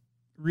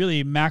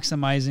really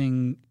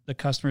maximizing the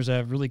customers that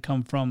have really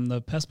come from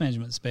the pest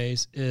management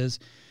space is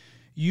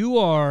you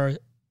are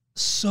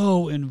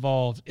so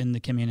involved in the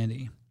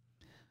community.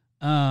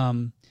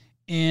 And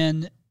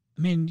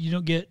I mean, you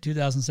don't get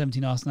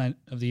 2017 Austinite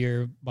of the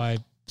Year by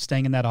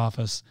staying in that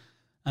office.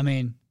 I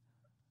mean,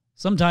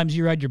 sometimes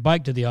you ride your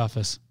bike to the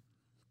office.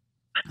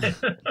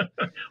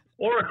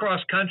 Or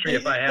across country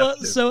if I have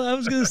to. So I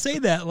was going to say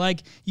that,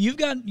 like, you've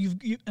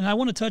and I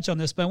want to touch on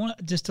this, but I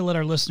want just to let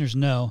our listeners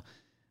know,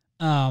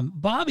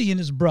 Bobby and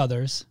his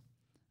brothers,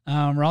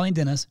 Raleigh and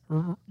Dennis,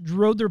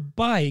 rode their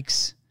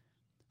bikes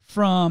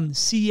from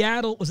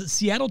Seattle. Was it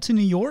Seattle to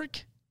New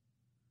York?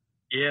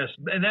 Yes,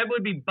 and that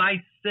would be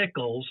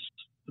bicycles.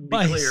 To be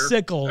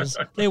bicycles.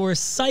 Clear. They were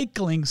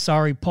cycling.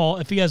 Sorry, Paul.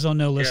 If you guys don't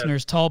know,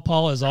 listeners, Tall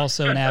Paul is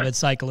also an avid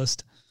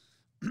cyclist.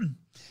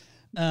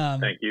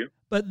 Thank you.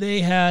 But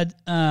they had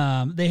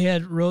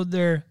rode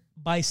their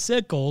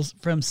bicycles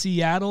from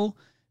Seattle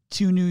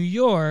to New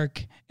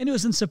York, and it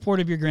was in support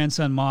of your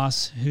grandson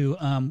Moss, who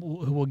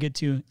we'll get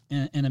to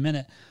in a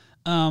minute.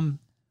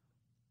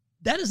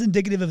 That is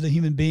indicative of the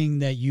human being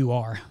that you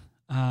are.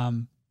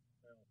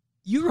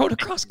 You rode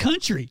across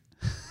country.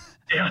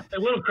 Yeah, a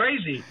little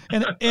crazy.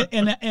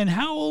 and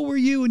how old were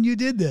you when you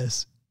did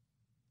this?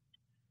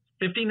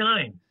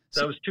 59.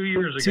 That was 2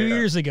 years ago. 2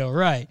 years ago,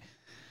 right?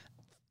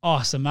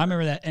 Awesome. I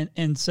remember that.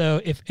 And so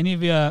if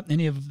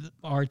any of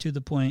our To The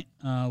Point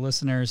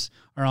listeners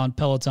are on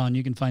Peloton,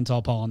 you can find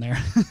Tall Paul on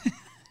there.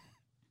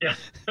 Yeah.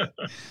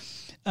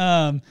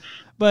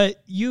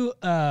 But you,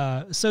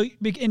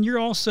 and you're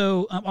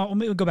also, let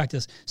me go back to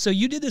this. So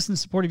you did this in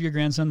support of your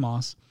grandson,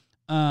 Moss.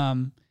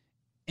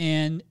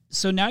 And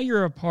so now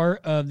you're a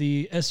part of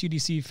the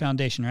SUDC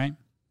Foundation, right?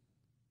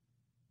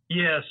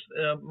 Yes.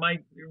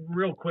 Mike,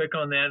 real quick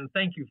on that. And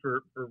thank you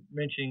for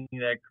mentioning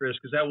that, Chris,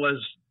 because that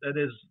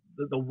is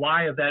the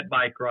why of that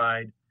bike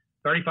ride.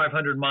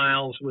 3,500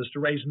 miles was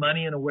to raise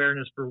money and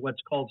awareness for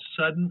what's called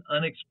sudden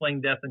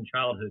unexplained death in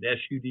childhood,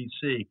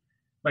 SUDC.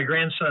 My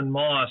grandson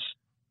Moss,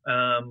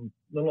 a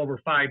little over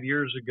 5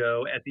 years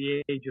ago, at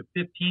the age of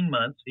 15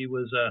 months, he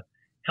was a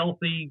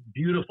healthy,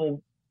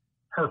 beautiful,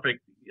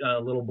 perfect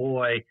little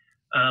boy.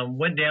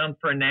 Went down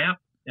for a nap.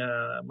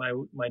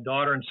 My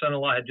daughter and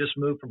son-in-law had just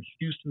moved from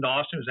Houston to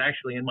Austin. It was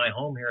actually in my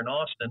home here in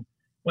Austin.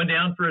 Went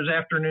down for his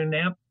afternoon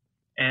nap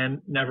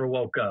and never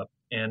woke up.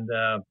 And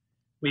that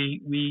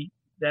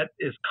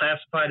is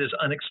classified as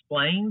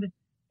unexplained.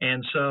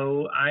 And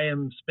so I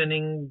am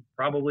spending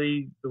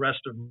probably the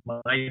rest of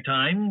my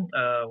time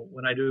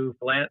when I do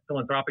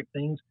philanthropic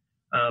things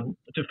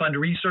to fund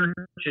research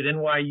at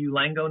NYU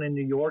Langone in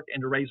New York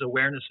and to raise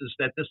awarenesses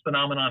that this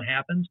phenomenon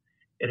happens.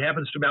 It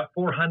happens to about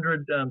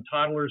 400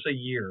 toddlers a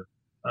year.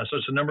 So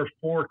it's the number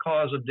 4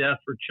 cause of death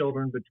for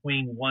children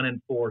between 1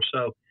 and 4.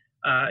 So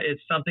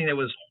it's something that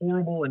was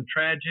horrible and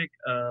tragic.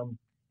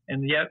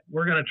 And yet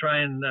we're going to try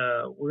and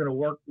we're going to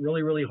work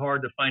really, really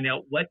hard to find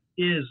out what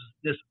is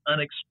this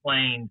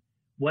unexplained.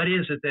 What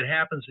is it that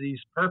happens to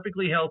these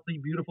perfectly healthy,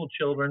 beautiful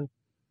children?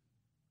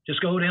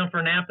 Just go down for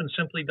a nap and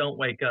simply don't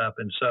wake up.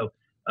 And so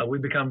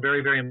we've become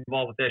very, very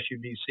involved with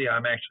SUDC.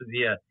 I'm actually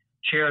the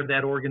chair of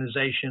that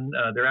organization.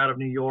 They're out of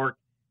New York,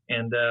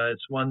 and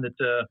it's one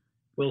that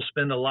we'll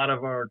spend a lot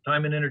of our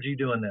time and energy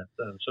doing that.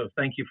 So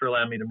thank you for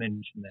allowing me to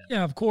mention that.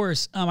 Yeah, of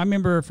course. I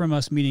remember from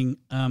us meeting,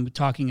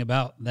 talking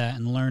about that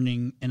and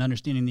learning and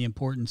understanding the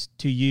importance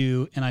to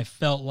you. And I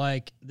felt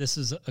like this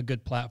is a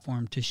good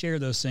platform to share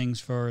those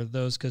things for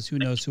those, because who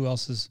knows who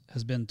else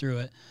has been through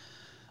it.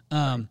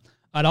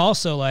 I'd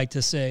also like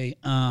to say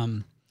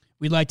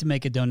we'd like to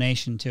make a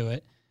donation to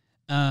it.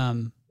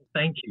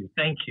 Thank you.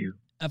 Thank you.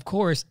 Of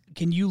course.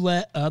 Can you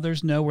let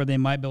others know where they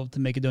might be able to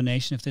make a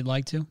donation if they'd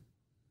like to?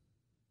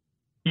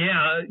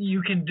 Yeah,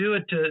 you can do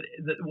it to,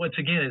 once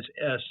again, it's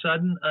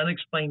Sudden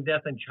Unexplained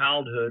Death in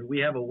Childhood. We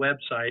have a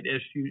website,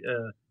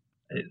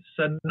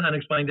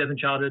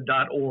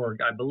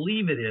 suddenunexplaineddeathinchildhood.org, I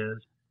believe it is.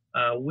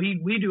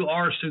 We do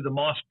ours through the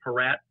Moss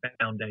Peratt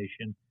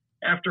Foundation.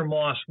 After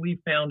Moss, we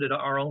founded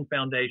our own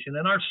foundation,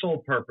 and our sole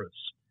purpose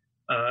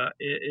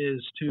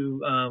is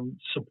to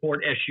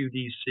support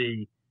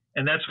SUDC.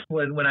 And that's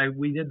when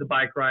we did the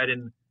bike ride,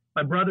 and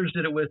my brothers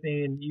did it with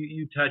me, and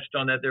you touched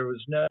on that. There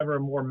was never a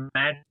more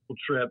magical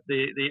trip.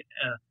 The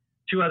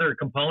two other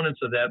components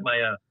of that,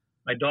 my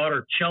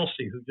daughter,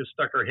 Chelsea, who just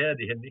stuck her head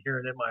here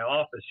in my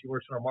office, she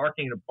works in our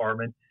marketing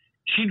department.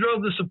 She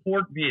drove the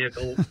support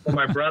vehicle for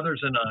my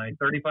brothers and I,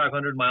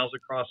 3,500 miles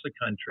across the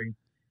country.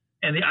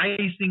 And the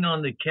icing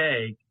on the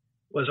cake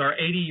was our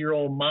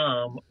 80-year-old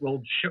mom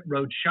rode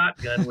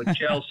shotgun with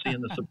Chelsea in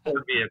the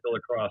support vehicle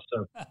across.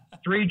 So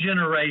 3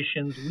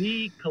 generations,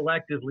 we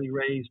collectively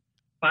raised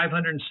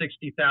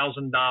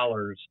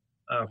 $560,000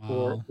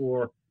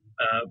 for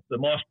the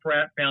Moss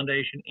Peratt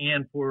Foundation,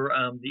 and for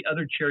the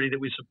other charity that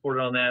we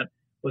supported on that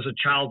was a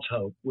Child's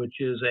Hope, which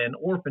is an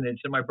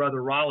orphanage that my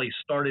brother Raleigh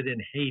started in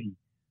Haiti.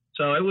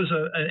 So it was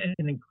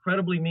an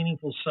incredibly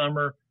meaningful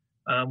summer.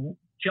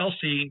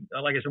 Chelsea,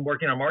 like I said,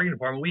 working in our marketing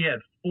department, we had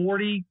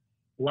 40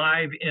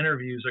 live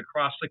interviews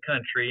across the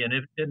country, and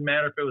it didn't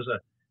matter if it was a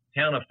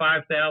town of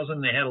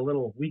 5,000, they had a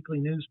little weekly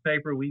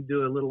newspaper, we'd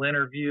do a little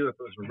interview. If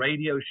it was a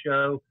radio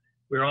show,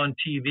 we were on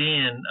TV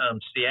in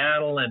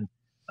Seattle, and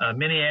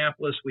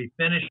Minneapolis. We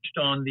finished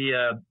on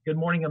the Good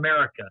Morning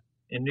America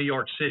in New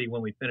York City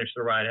when we finished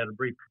the ride. I had a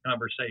brief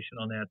conversation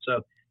on that. So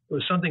it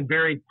was something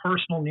very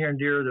personal, near and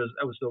dear.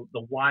 That was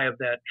the why of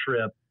that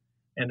trip.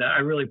 And I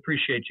really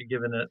appreciate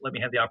you let me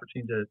have the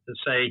opportunity to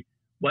say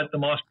what the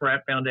Moss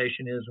Pratt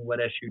Foundation is and what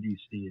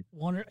SUDC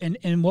is.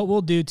 And what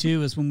we'll do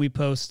too is when we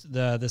post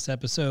this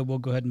episode, we'll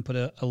go ahead and put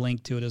a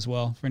link to it as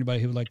well for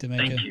anybody who would like to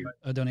make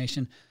a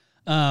donation.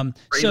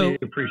 Greatly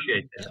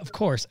appreciate that. Of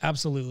course,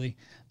 absolutely.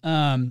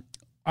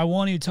 I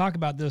want you to talk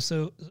about those.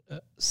 So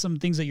some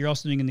things that you're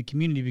also doing in the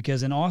community,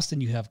 because in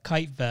Austin you have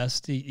Kite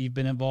Fest you've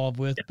been involved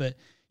with, but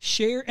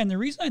share. And the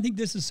reason I think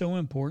this is so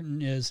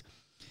important is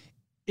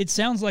it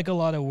sounds like a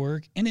lot of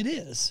work, and it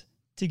is,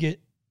 to get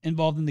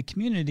involved in the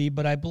community.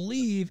 But I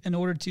believe in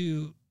order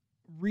to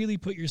really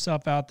put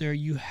yourself out there,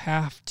 you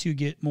have to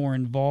get more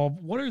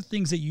involved. What are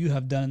things that you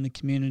have done in the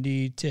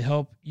community to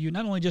help you,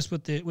 not only just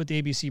with the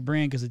ABC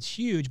brand, because it's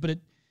huge, but it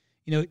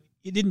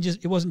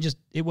wasn't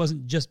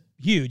just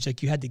huge.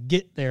 Like, you had to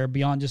get there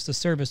beyond just the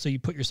service. So you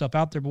put yourself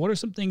out there. But what are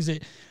some things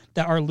that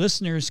our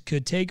listeners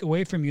could take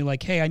away from you?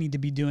 Like, hey, I need to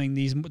be doing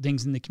these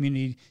things in the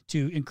community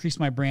to increase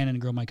my brand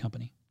and grow my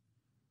company.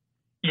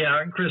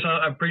 Yeah, Chris,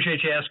 I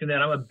appreciate you asking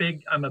that.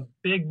 I'm a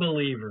big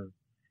believer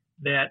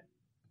that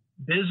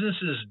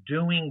businesses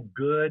doing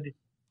good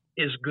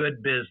is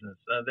good business.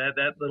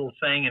 That little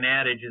saying and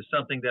adage is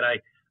something that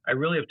I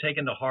really have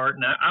taken to heart.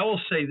 And I will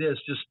say this,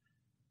 just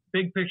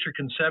big picture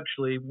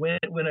conceptually, when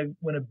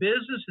a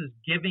business is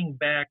giving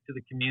back to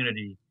the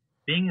community,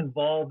 being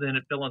involved in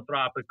it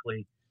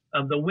philanthropically,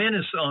 the win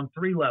is on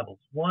three levels.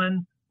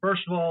 One,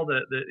 first of all,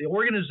 the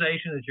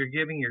organization that you're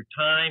giving your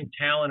time,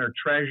 talent, or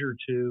treasure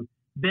to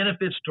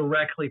benefits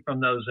directly from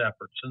those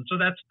efforts. And so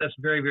that's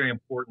very, very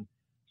important.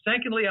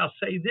 Secondly, I'll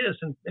say this,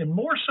 and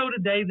more so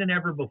today than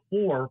ever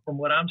before, from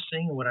what I'm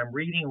seeing and what I'm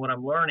reading and what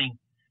I'm learning,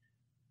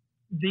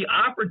 the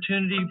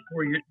opportunity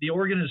for the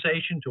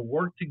organization to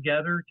work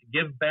together, to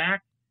give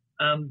back,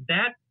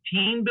 that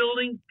team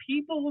building,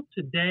 people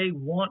today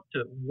want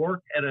to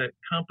work at a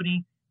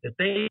company that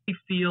they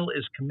feel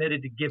is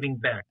committed to giving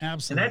back.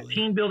 Absolutely. And that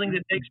team building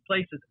that takes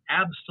place is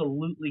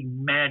absolutely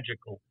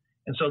magical.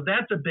 And so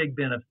that's a big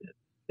benefit.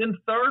 Then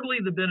thirdly,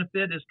 the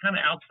benefit is kind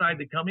of outside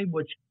the company,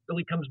 which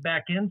really comes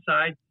back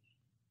inside.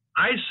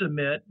 I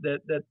submit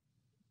that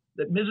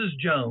Mrs.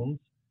 Jones,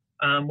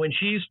 when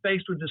she's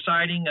faced with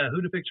deciding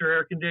who to fix her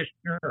air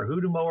conditioner or who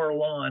to mow her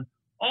lawn,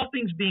 all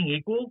things being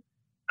equal,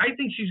 I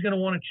think she's going to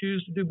want to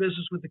choose to do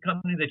business with the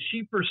company that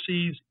she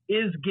perceives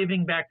is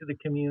giving back to the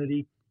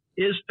community,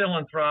 is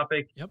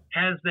philanthropic,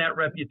 has that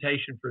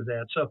reputation for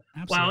that. So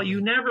while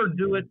you never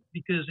do it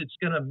because it's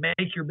going to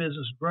make your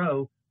business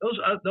grow,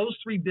 those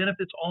three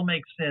benefits all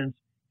make sense.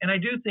 And I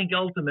do think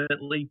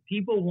ultimately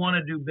people want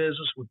to do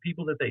business with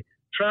people that they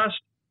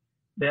trust,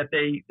 that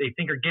they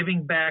think are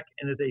giving back,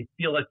 and that they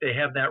feel like they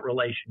have that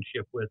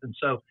relationship with. And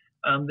so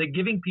the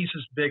giving piece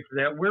is big for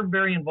that. We're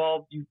very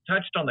involved. You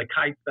touched on the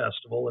Kite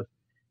Festival.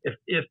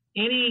 If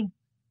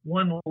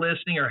anyone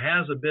listening or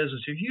has a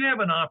business, if you have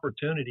an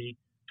opportunity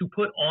to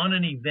put on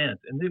an event,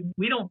 and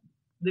we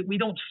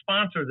don't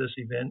sponsor this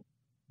event,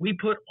 we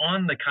put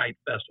on the Kite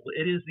Festival.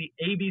 It is the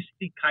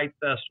ABC Kite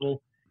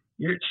Festival.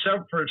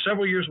 For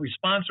several years, we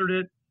sponsored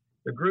it.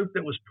 The group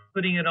that was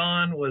putting it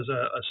on was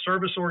a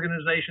service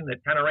organization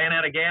that kind of ran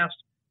out of gas.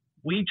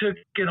 We took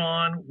it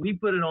on. We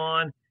put it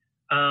on.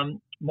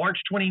 March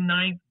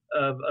 29th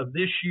of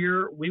this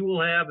year, we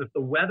will have, if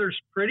the weather's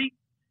pretty,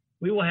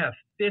 we will have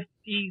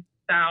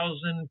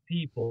 50,000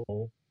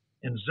 people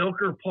in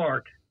Zilker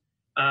Park,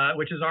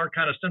 which is our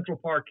kind of central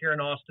park here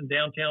in Austin,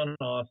 downtown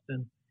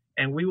Austin.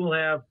 And we will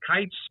have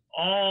kites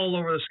all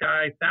over the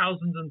sky,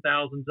 thousands and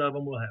thousands of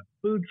them. We'll have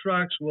food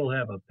trucks. We'll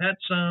have a pet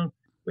zone.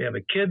 We have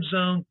a kids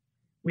zone.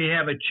 We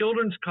have a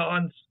children's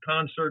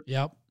concert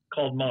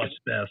called Moss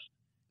Fest.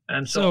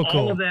 And so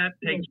cool. All of that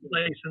takes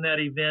place in that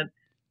event.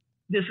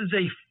 This is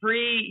a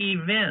free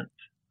event,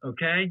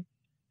 okay?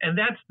 And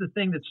that's the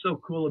thing that's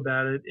so cool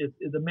about it.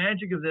 The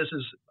magic of this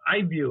is,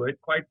 I view it,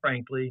 quite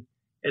frankly,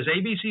 as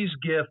ABC's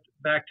gift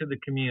back to the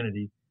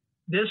community.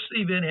 This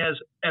event has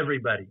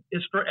everybody.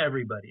 It's for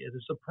everybody.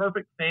 It's a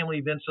perfect family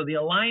event. So the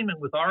alignment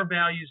with our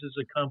values as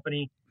a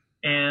company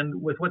and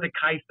with what the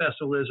Kite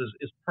Festival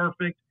is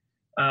perfect.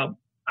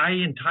 I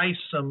entice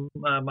some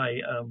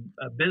my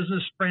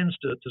business friends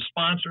to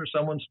sponsor.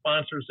 Someone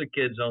sponsors the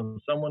kids zone.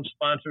 Someone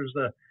sponsors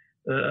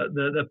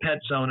the pet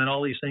zone and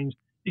all these things.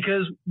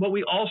 Because what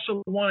we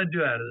also want to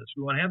do out of this,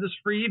 we want to have this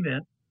free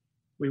event.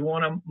 We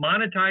want to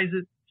monetize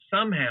it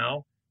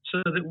somehow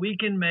so that we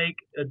can make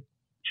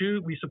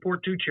we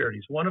support two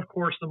charities. One, of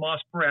course, the Moss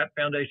Pratt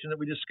Foundation that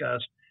we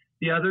discussed.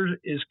 The other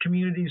is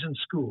communities and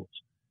schools.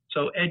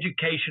 So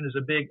education is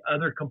a big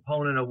other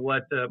component of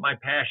what my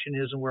passion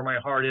is and where my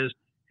heart is.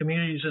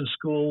 Communities and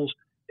schools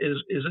is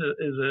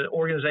an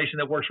organization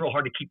that works real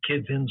hard to keep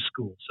kids in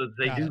school so that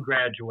they do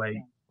graduate.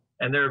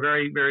 And they're a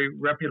very, very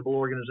reputable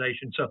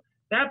organization. So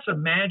that's a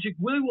magic.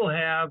 We will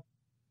have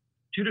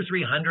 200 to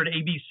 300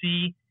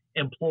 ABC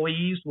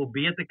employees will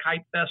be at the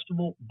Kite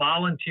Festival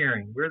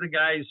volunteering. We're the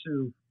guys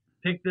who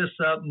pick this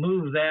up,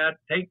 move that,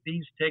 take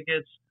these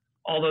tickets,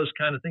 all those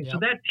kind of things. Yep. So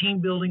that team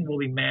building will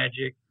be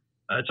magic.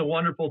 It's a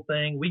wonderful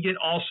thing. We get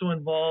also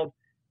involved,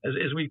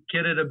 as we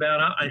kidded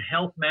about,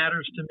 health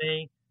matters to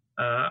me.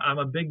 I'm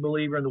a big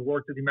believer in the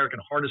work that the American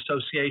Heart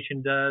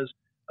Association does.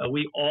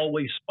 We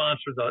always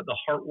sponsor the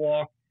Heart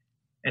Walk,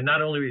 and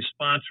not only we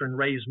sponsor and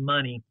raise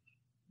money,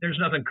 there's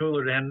nothing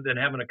cooler than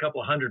having a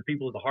couple of hundred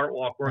people at the Heart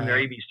Walk wearing their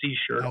ABC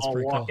shirt, all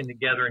walking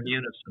together in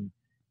unison.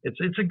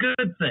 It's a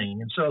good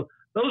thing. And so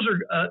those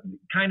are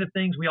kind of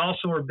things. We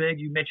also are big.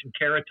 You mentioned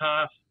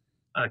Caritas.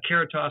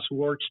 Caritas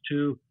works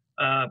to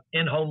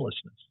end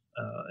homelessness.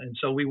 And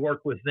so we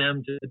work with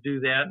them to do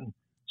that and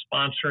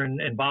sponsor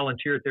and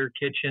volunteer at their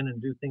kitchen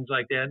and do things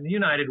like that in the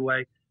United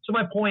Way. So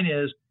my point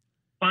is,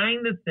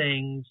 find the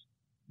things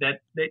that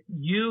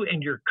you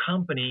and your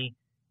company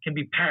can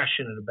be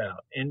passionate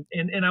about.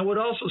 And I would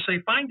also say,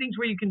 find things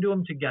where you can do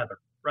them together,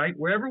 right?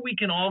 Wherever we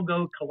can all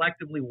go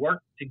collectively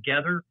work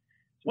together.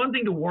 It's one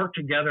thing to work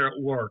together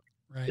at work.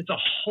 Right. It's a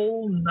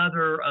whole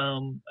nother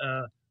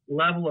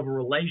level of a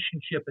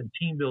relationship and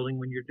team building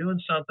when you're doing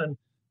something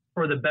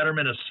for the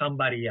betterment of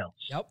somebody else.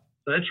 Yep.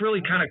 So that's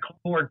really kind of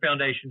core and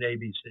foundation to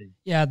ABC.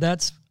 Yeah,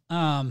 that's,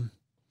 I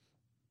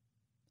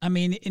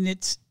mean, and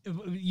it's,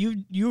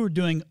 you were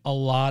doing a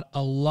lot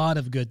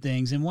of good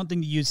things. And one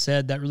thing that you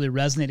said that really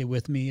resonated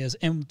with me is,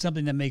 and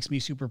something that makes me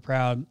super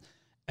proud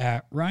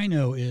at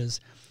Rhino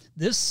is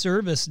this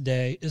service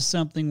day is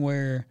something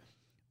where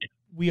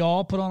we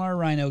all put on our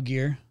Rhino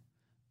gear,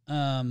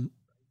 and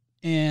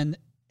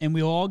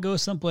we all go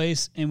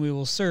someplace and we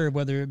will serve,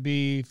 whether it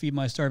be Feed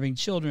My Starving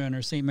Children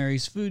or St.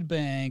 Mary's Food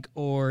Bank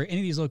or any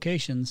of these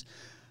locations.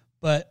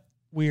 But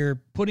we're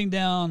putting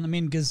down, I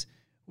mean, because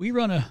we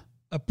run a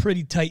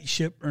pretty tight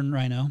ship in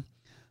Rhino,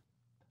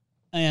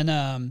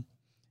 and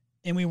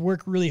we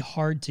work really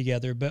hard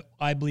together, but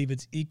I believe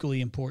it's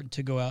equally important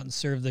to go out and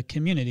serve the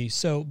community.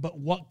 So, but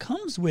what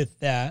comes with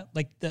that,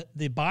 like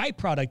the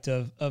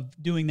byproduct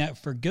of doing that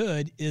for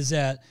good, is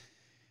that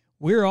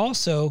we're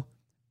also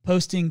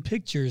posting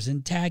pictures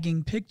and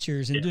tagging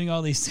pictures and doing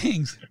all these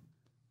things.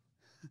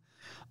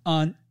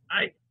 I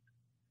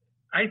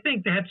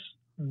think that's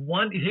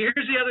one. Here's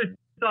the other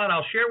thought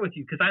I'll share with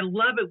you, because I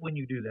love it when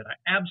you do that. I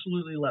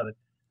absolutely love it.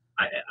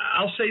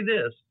 I'll say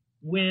this: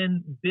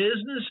 when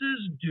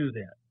businesses do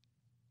that,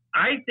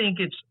 I think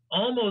they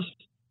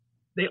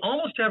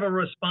almost have a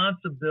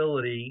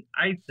responsibility,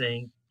 I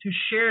think, to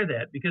share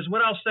that. Because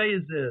what I'll say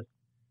is this: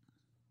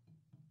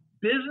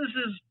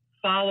 businesses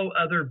follow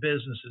other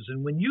businesses.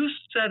 And when you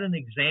set an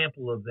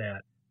example of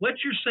that, what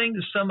you're saying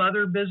to some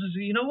other business,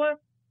 you know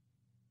what?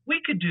 We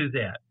could do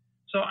that.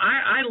 So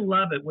I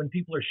love it when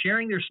people are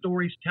sharing their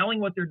stories, telling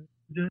what they're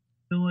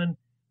doing.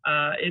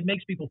 It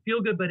makes people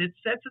feel good, but it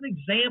sets an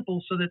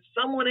example so that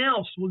someone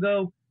else will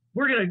go,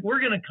 we're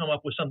gonna come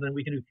up with something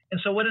we can do.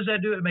 And so what does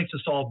that do? It makes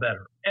us all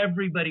better.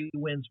 Everybody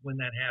wins when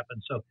that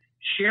happens. So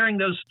sharing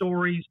those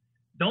stories,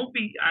 don't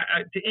be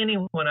to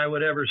anyone I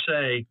would ever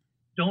say,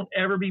 don't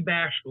ever be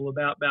bashful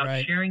about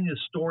right. sharing the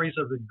stories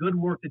of the good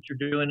work that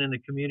you're doing in the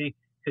community,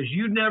 because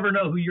you never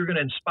know who you're going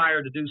to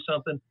inspire to do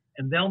something,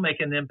 and they'll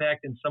make an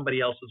impact in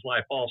somebody else's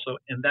life also,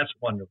 and that's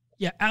wonderful.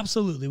 Yeah,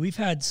 absolutely. We've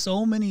had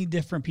so many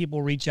different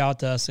people reach out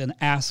to us and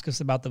ask us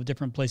about the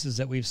different places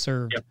that we've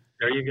served. Yep,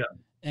 there you go.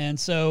 And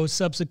so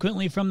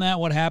subsequently from that,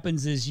 what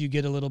happens is you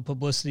get a little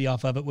publicity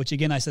off of it, which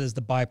again, I said is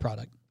the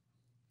byproduct.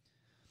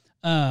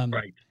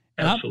 Right.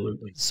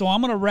 Absolutely. So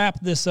I'm going to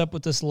wrap this up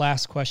with this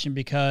last question,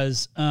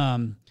 because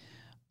and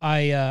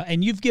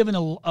you've given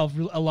a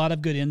lot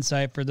of good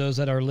insight for those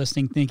that are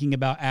listening, thinking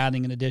about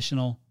adding an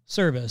additional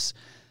service.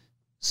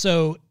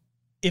 So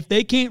if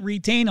they can't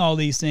retain all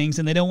these things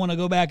and they don't want to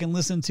go back and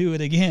listen to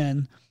it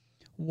again,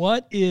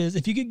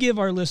 if you could give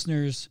our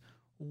listeners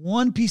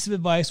one piece of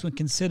advice when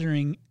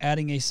considering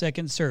adding a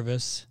second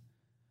service,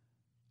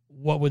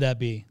 what would that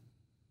be?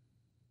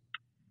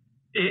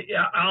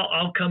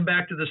 I'll come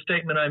back to the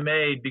statement I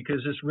made,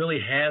 because this really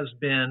has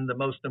been the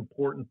most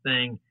important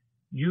thing.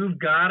 You've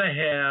got to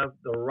have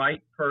the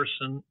right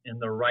person in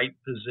the right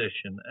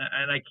position.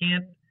 And I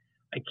can't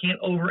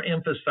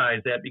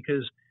overemphasize that,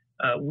 because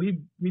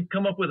we've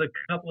come up with a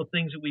couple of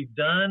things that we've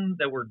done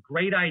that were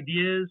great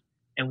ideas,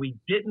 and we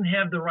didn't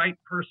have the right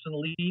person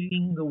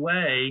leading the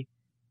way,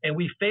 and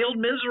we failed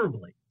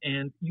miserably.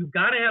 And you've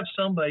got to have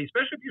somebody,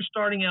 especially if you're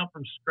starting out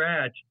from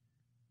scratch,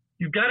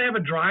 you've got to have a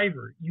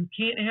driver. You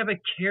can't have a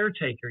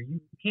caretaker.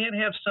 You can't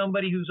have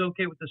somebody who's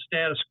okay with the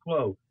status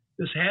quo.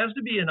 This has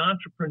to be an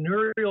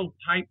entrepreneurial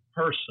type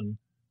person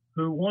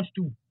who wants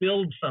to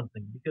build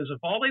something, because if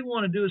all they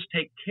want to do is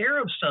take care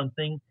of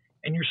something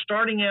and you're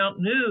starting out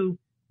new,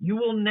 you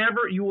will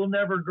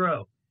never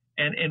grow.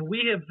 And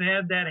we have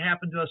had that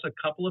happen to us a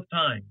couple of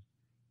times,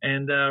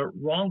 and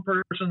wrong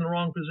person in the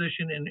wrong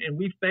position. And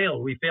we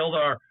failed. We failed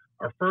our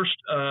first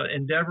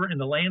endeavor in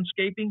the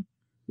landscaping.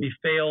 We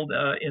failed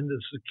in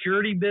the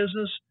security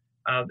business.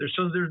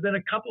 So there's been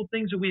a couple of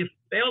things that we have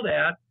failed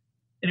at,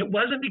 and it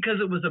wasn't because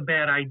it was a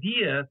bad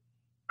idea.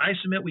 I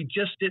submit we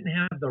just didn't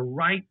have the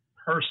right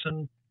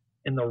person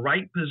in the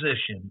right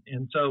position.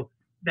 And so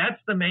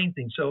that's the main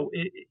thing. So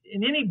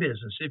in any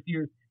business, if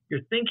you're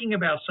thinking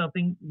about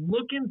something,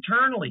 look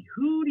internally.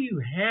 Who do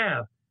you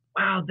have?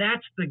 Wow,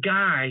 that's the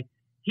guy.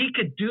 He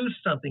could do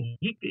something,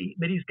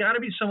 but he's got to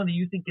be someone that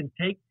you think can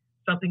take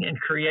something and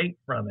create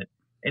from it.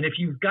 And if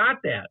you've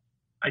got that,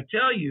 I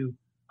tell you,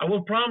 I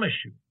will promise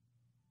you,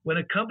 when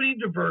a company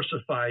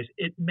diversifies,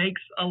 it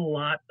makes a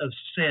lot of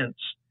sense.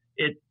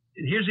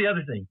 Here's the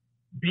other thing,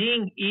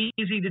 being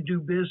easy to do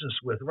business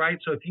with, right?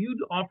 So if you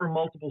offer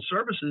multiple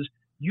services,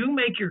 you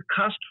make your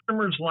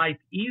customer's life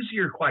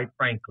easier, quite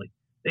frankly.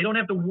 They don't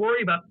have to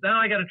worry about, now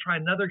I got to try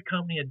another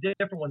company, a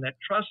different one, that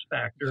trust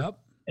factor. Yep.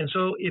 And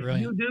so if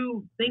you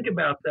do think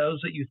about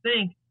those that you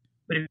think,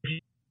 but if you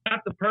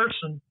got the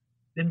person,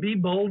 then be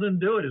bold and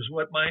do it is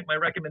what my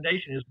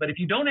recommendation is. But if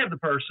you don't have the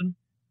person,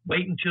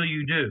 wait until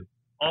you do.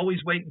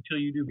 Always wait until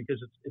you do,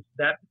 because it's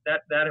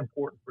that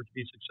important for it to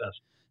be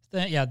successful.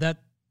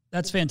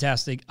 That's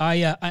fantastic.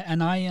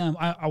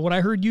 What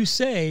I heard you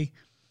say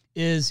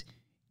is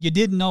you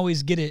didn't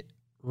always get it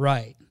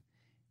right.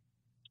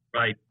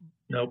 Right.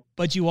 Nope.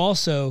 But you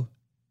also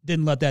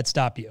didn't let that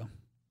stop you.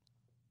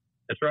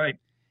 That's right.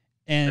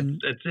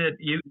 And that's it.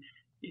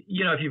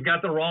 You know, if you've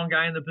got the wrong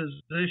guy in the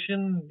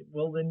position,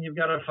 well, then you've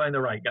got to find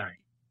the right guy.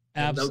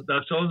 Absolutely.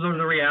 Those are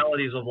the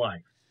realities of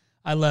life.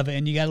 I love it.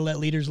 And you got to let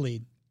leaders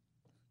lead.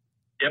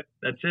 Yep.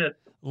 That's it.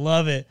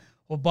 Love it.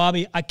 Well,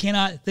 Bobby, I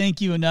cannot thank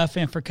you enough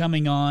for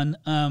coming on.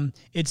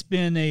 It's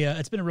been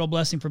a real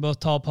blessing for both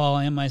Tall Paul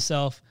and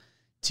myself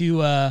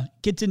to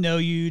get to know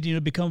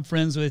you, become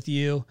friends with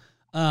you.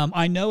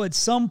 I know at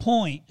some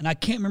point, and I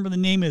can't remember the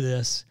name of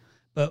this,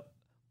 but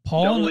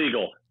Paul. Double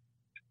Eagle.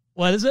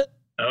 What is it?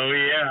 Oh,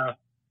 yeah.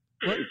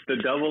 It's the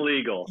Double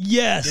Eagle.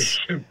 Yes.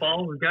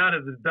 Paul's got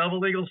it. The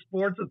Double Eagle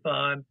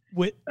Sportsathon.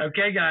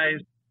 Okay, guys.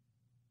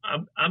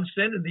 I'm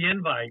sending the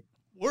invite.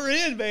 We're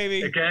in,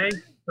 baby. Okay?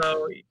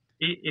 So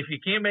if you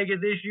can't make it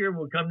this year,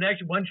 we'll come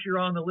next. Once you're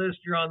on the list,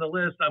 you're on the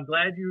list. I'm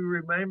glad you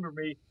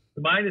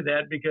reminded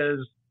that, because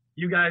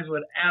you guys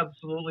would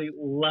absolutely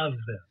love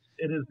this.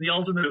 It is the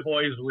ultimate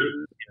boys'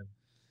 weekend.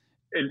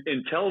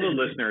 And tell the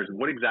listeners,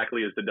 what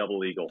exactly is the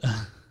Double Eagle?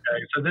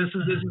 Okay, so this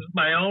is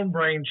my own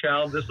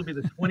brainchild. This will be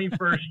the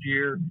 21st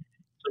year.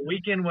 It's a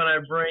weekend when I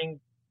bring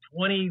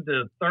 20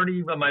 to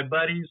 30 of my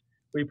buddies.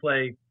 We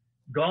play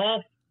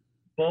golf,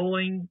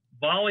 bowling,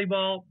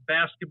 volleyball,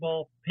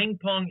 basketball, ping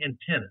pong, and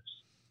tennis.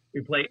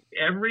 We play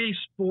every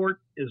sport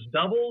is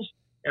doubles.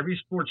 Every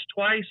sport's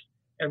twice.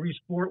 Every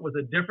sport with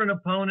a different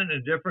opponent,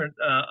 a different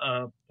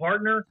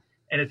partner.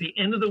 And at the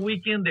end of the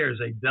weekend, there's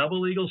a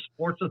Double Eagle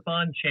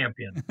Sportsathon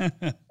champion.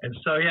 And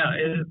so, yeah,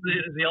 it is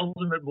the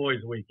ultimate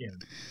boys'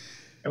 weekend.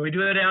 And we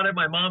do it out at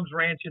my mom's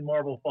ranch in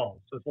Marble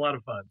Falls. So it's a lot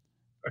of fun.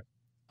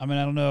 I mean,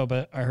 I don't know,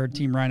 but I heard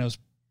Team Rhino's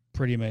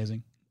pretty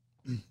amazing.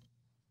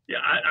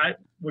 Yeah,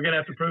 we're going to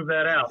have to prove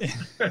that out.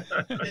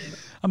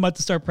 I'm about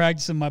to start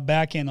practicing my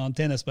backhand on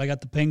tennis, but I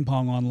got the ping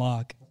pong on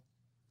lock.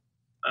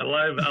 I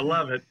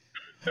love it.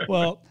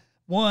 Well,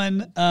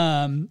 one,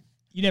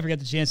 you never got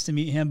the chance to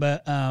meet him,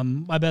 but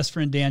my best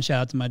friend Dan,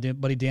 shout out to my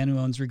buddy Dan, who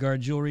owns Regard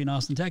Jewelry in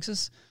Austin,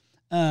 Texas,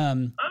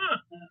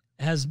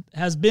 has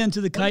been to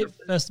the Kite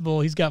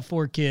Festival. He's got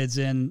 4 kids,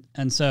 and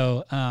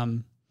so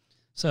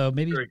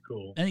maybe very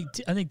cool. I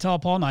think Tall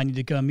Paul and I need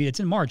to come meet.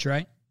 It's in March,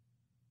 right?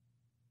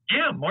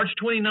 Yeah, March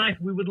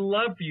 29th. We would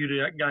love for you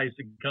guys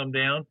to come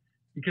down,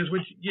 because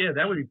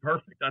that would be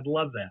perfect. I'd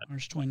love that.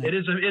 March 29th. It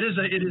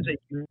is a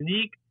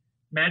unique,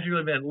 magical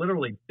event.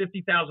 Literally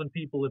 50,000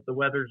 people if the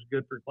weather's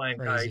good for flying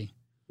kites.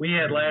 We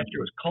had last year,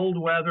 it was cold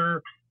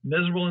weather,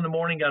 miserable in the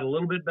morning, got a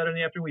little bit better in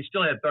the afternoon. We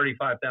still had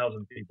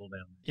 35,000 people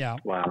down there. Yeah.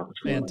 Wow.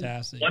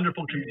 Fantastic.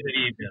 Wonderful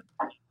community event.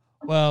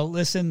 Well,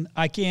 listen,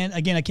 I can't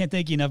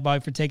thank you enough,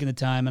 Bobby, for taking the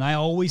time. And I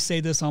always say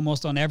this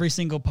almost on every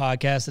single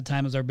podcast, the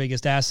time is our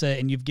biggest asset,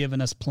 and you've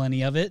given us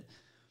plenty of it.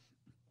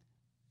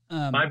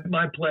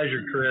 My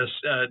pleasure, Chris.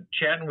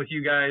 Chatting with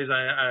you guys.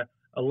 I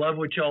love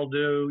what y'all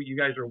do. You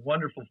guys are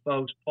wonderful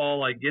folks.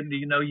 Paul, getting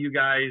to know you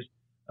guys.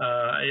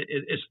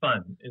 It's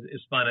fun.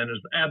 It's fun, and it's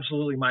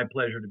absolutely my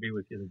pleasure to be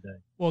with you today.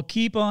 Well,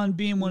 keep on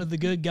being one of the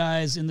good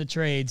guys in the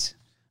trades.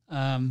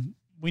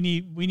 We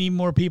need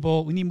more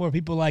people. We need more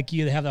people like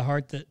you that have the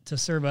heart to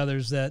serve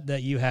others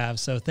that you have.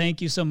 So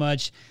thank you so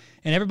much.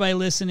 And everybody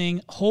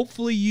listening,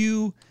 hopefully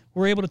you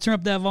were able to turn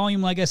up that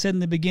volume, like I said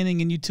in the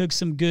beginning, and you took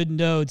some good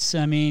notes.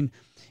 I mean,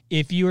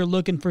 if you are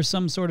looking for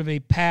some sort of a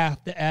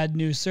path to add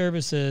new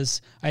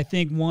services, I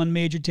think one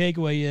major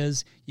takeaway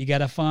is you got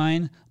to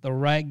find the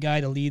right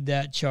guy to lead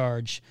that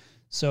charge.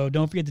 So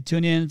don't forget to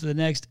tune in for the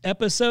next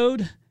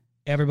episode.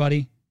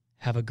 Everybody,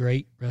 have a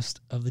great rest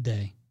of the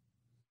day.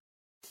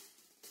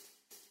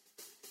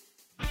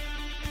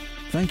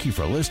 Thank you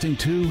for listening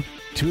to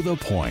The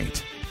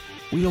Point.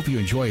 We hope you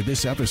enjoyed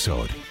this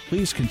episode.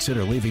 Please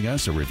consider leaving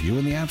us a review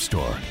in the App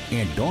Store.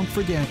 And don't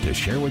forget to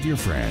share with your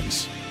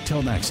friends.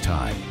 Till next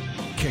time,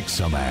 kick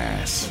some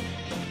ass.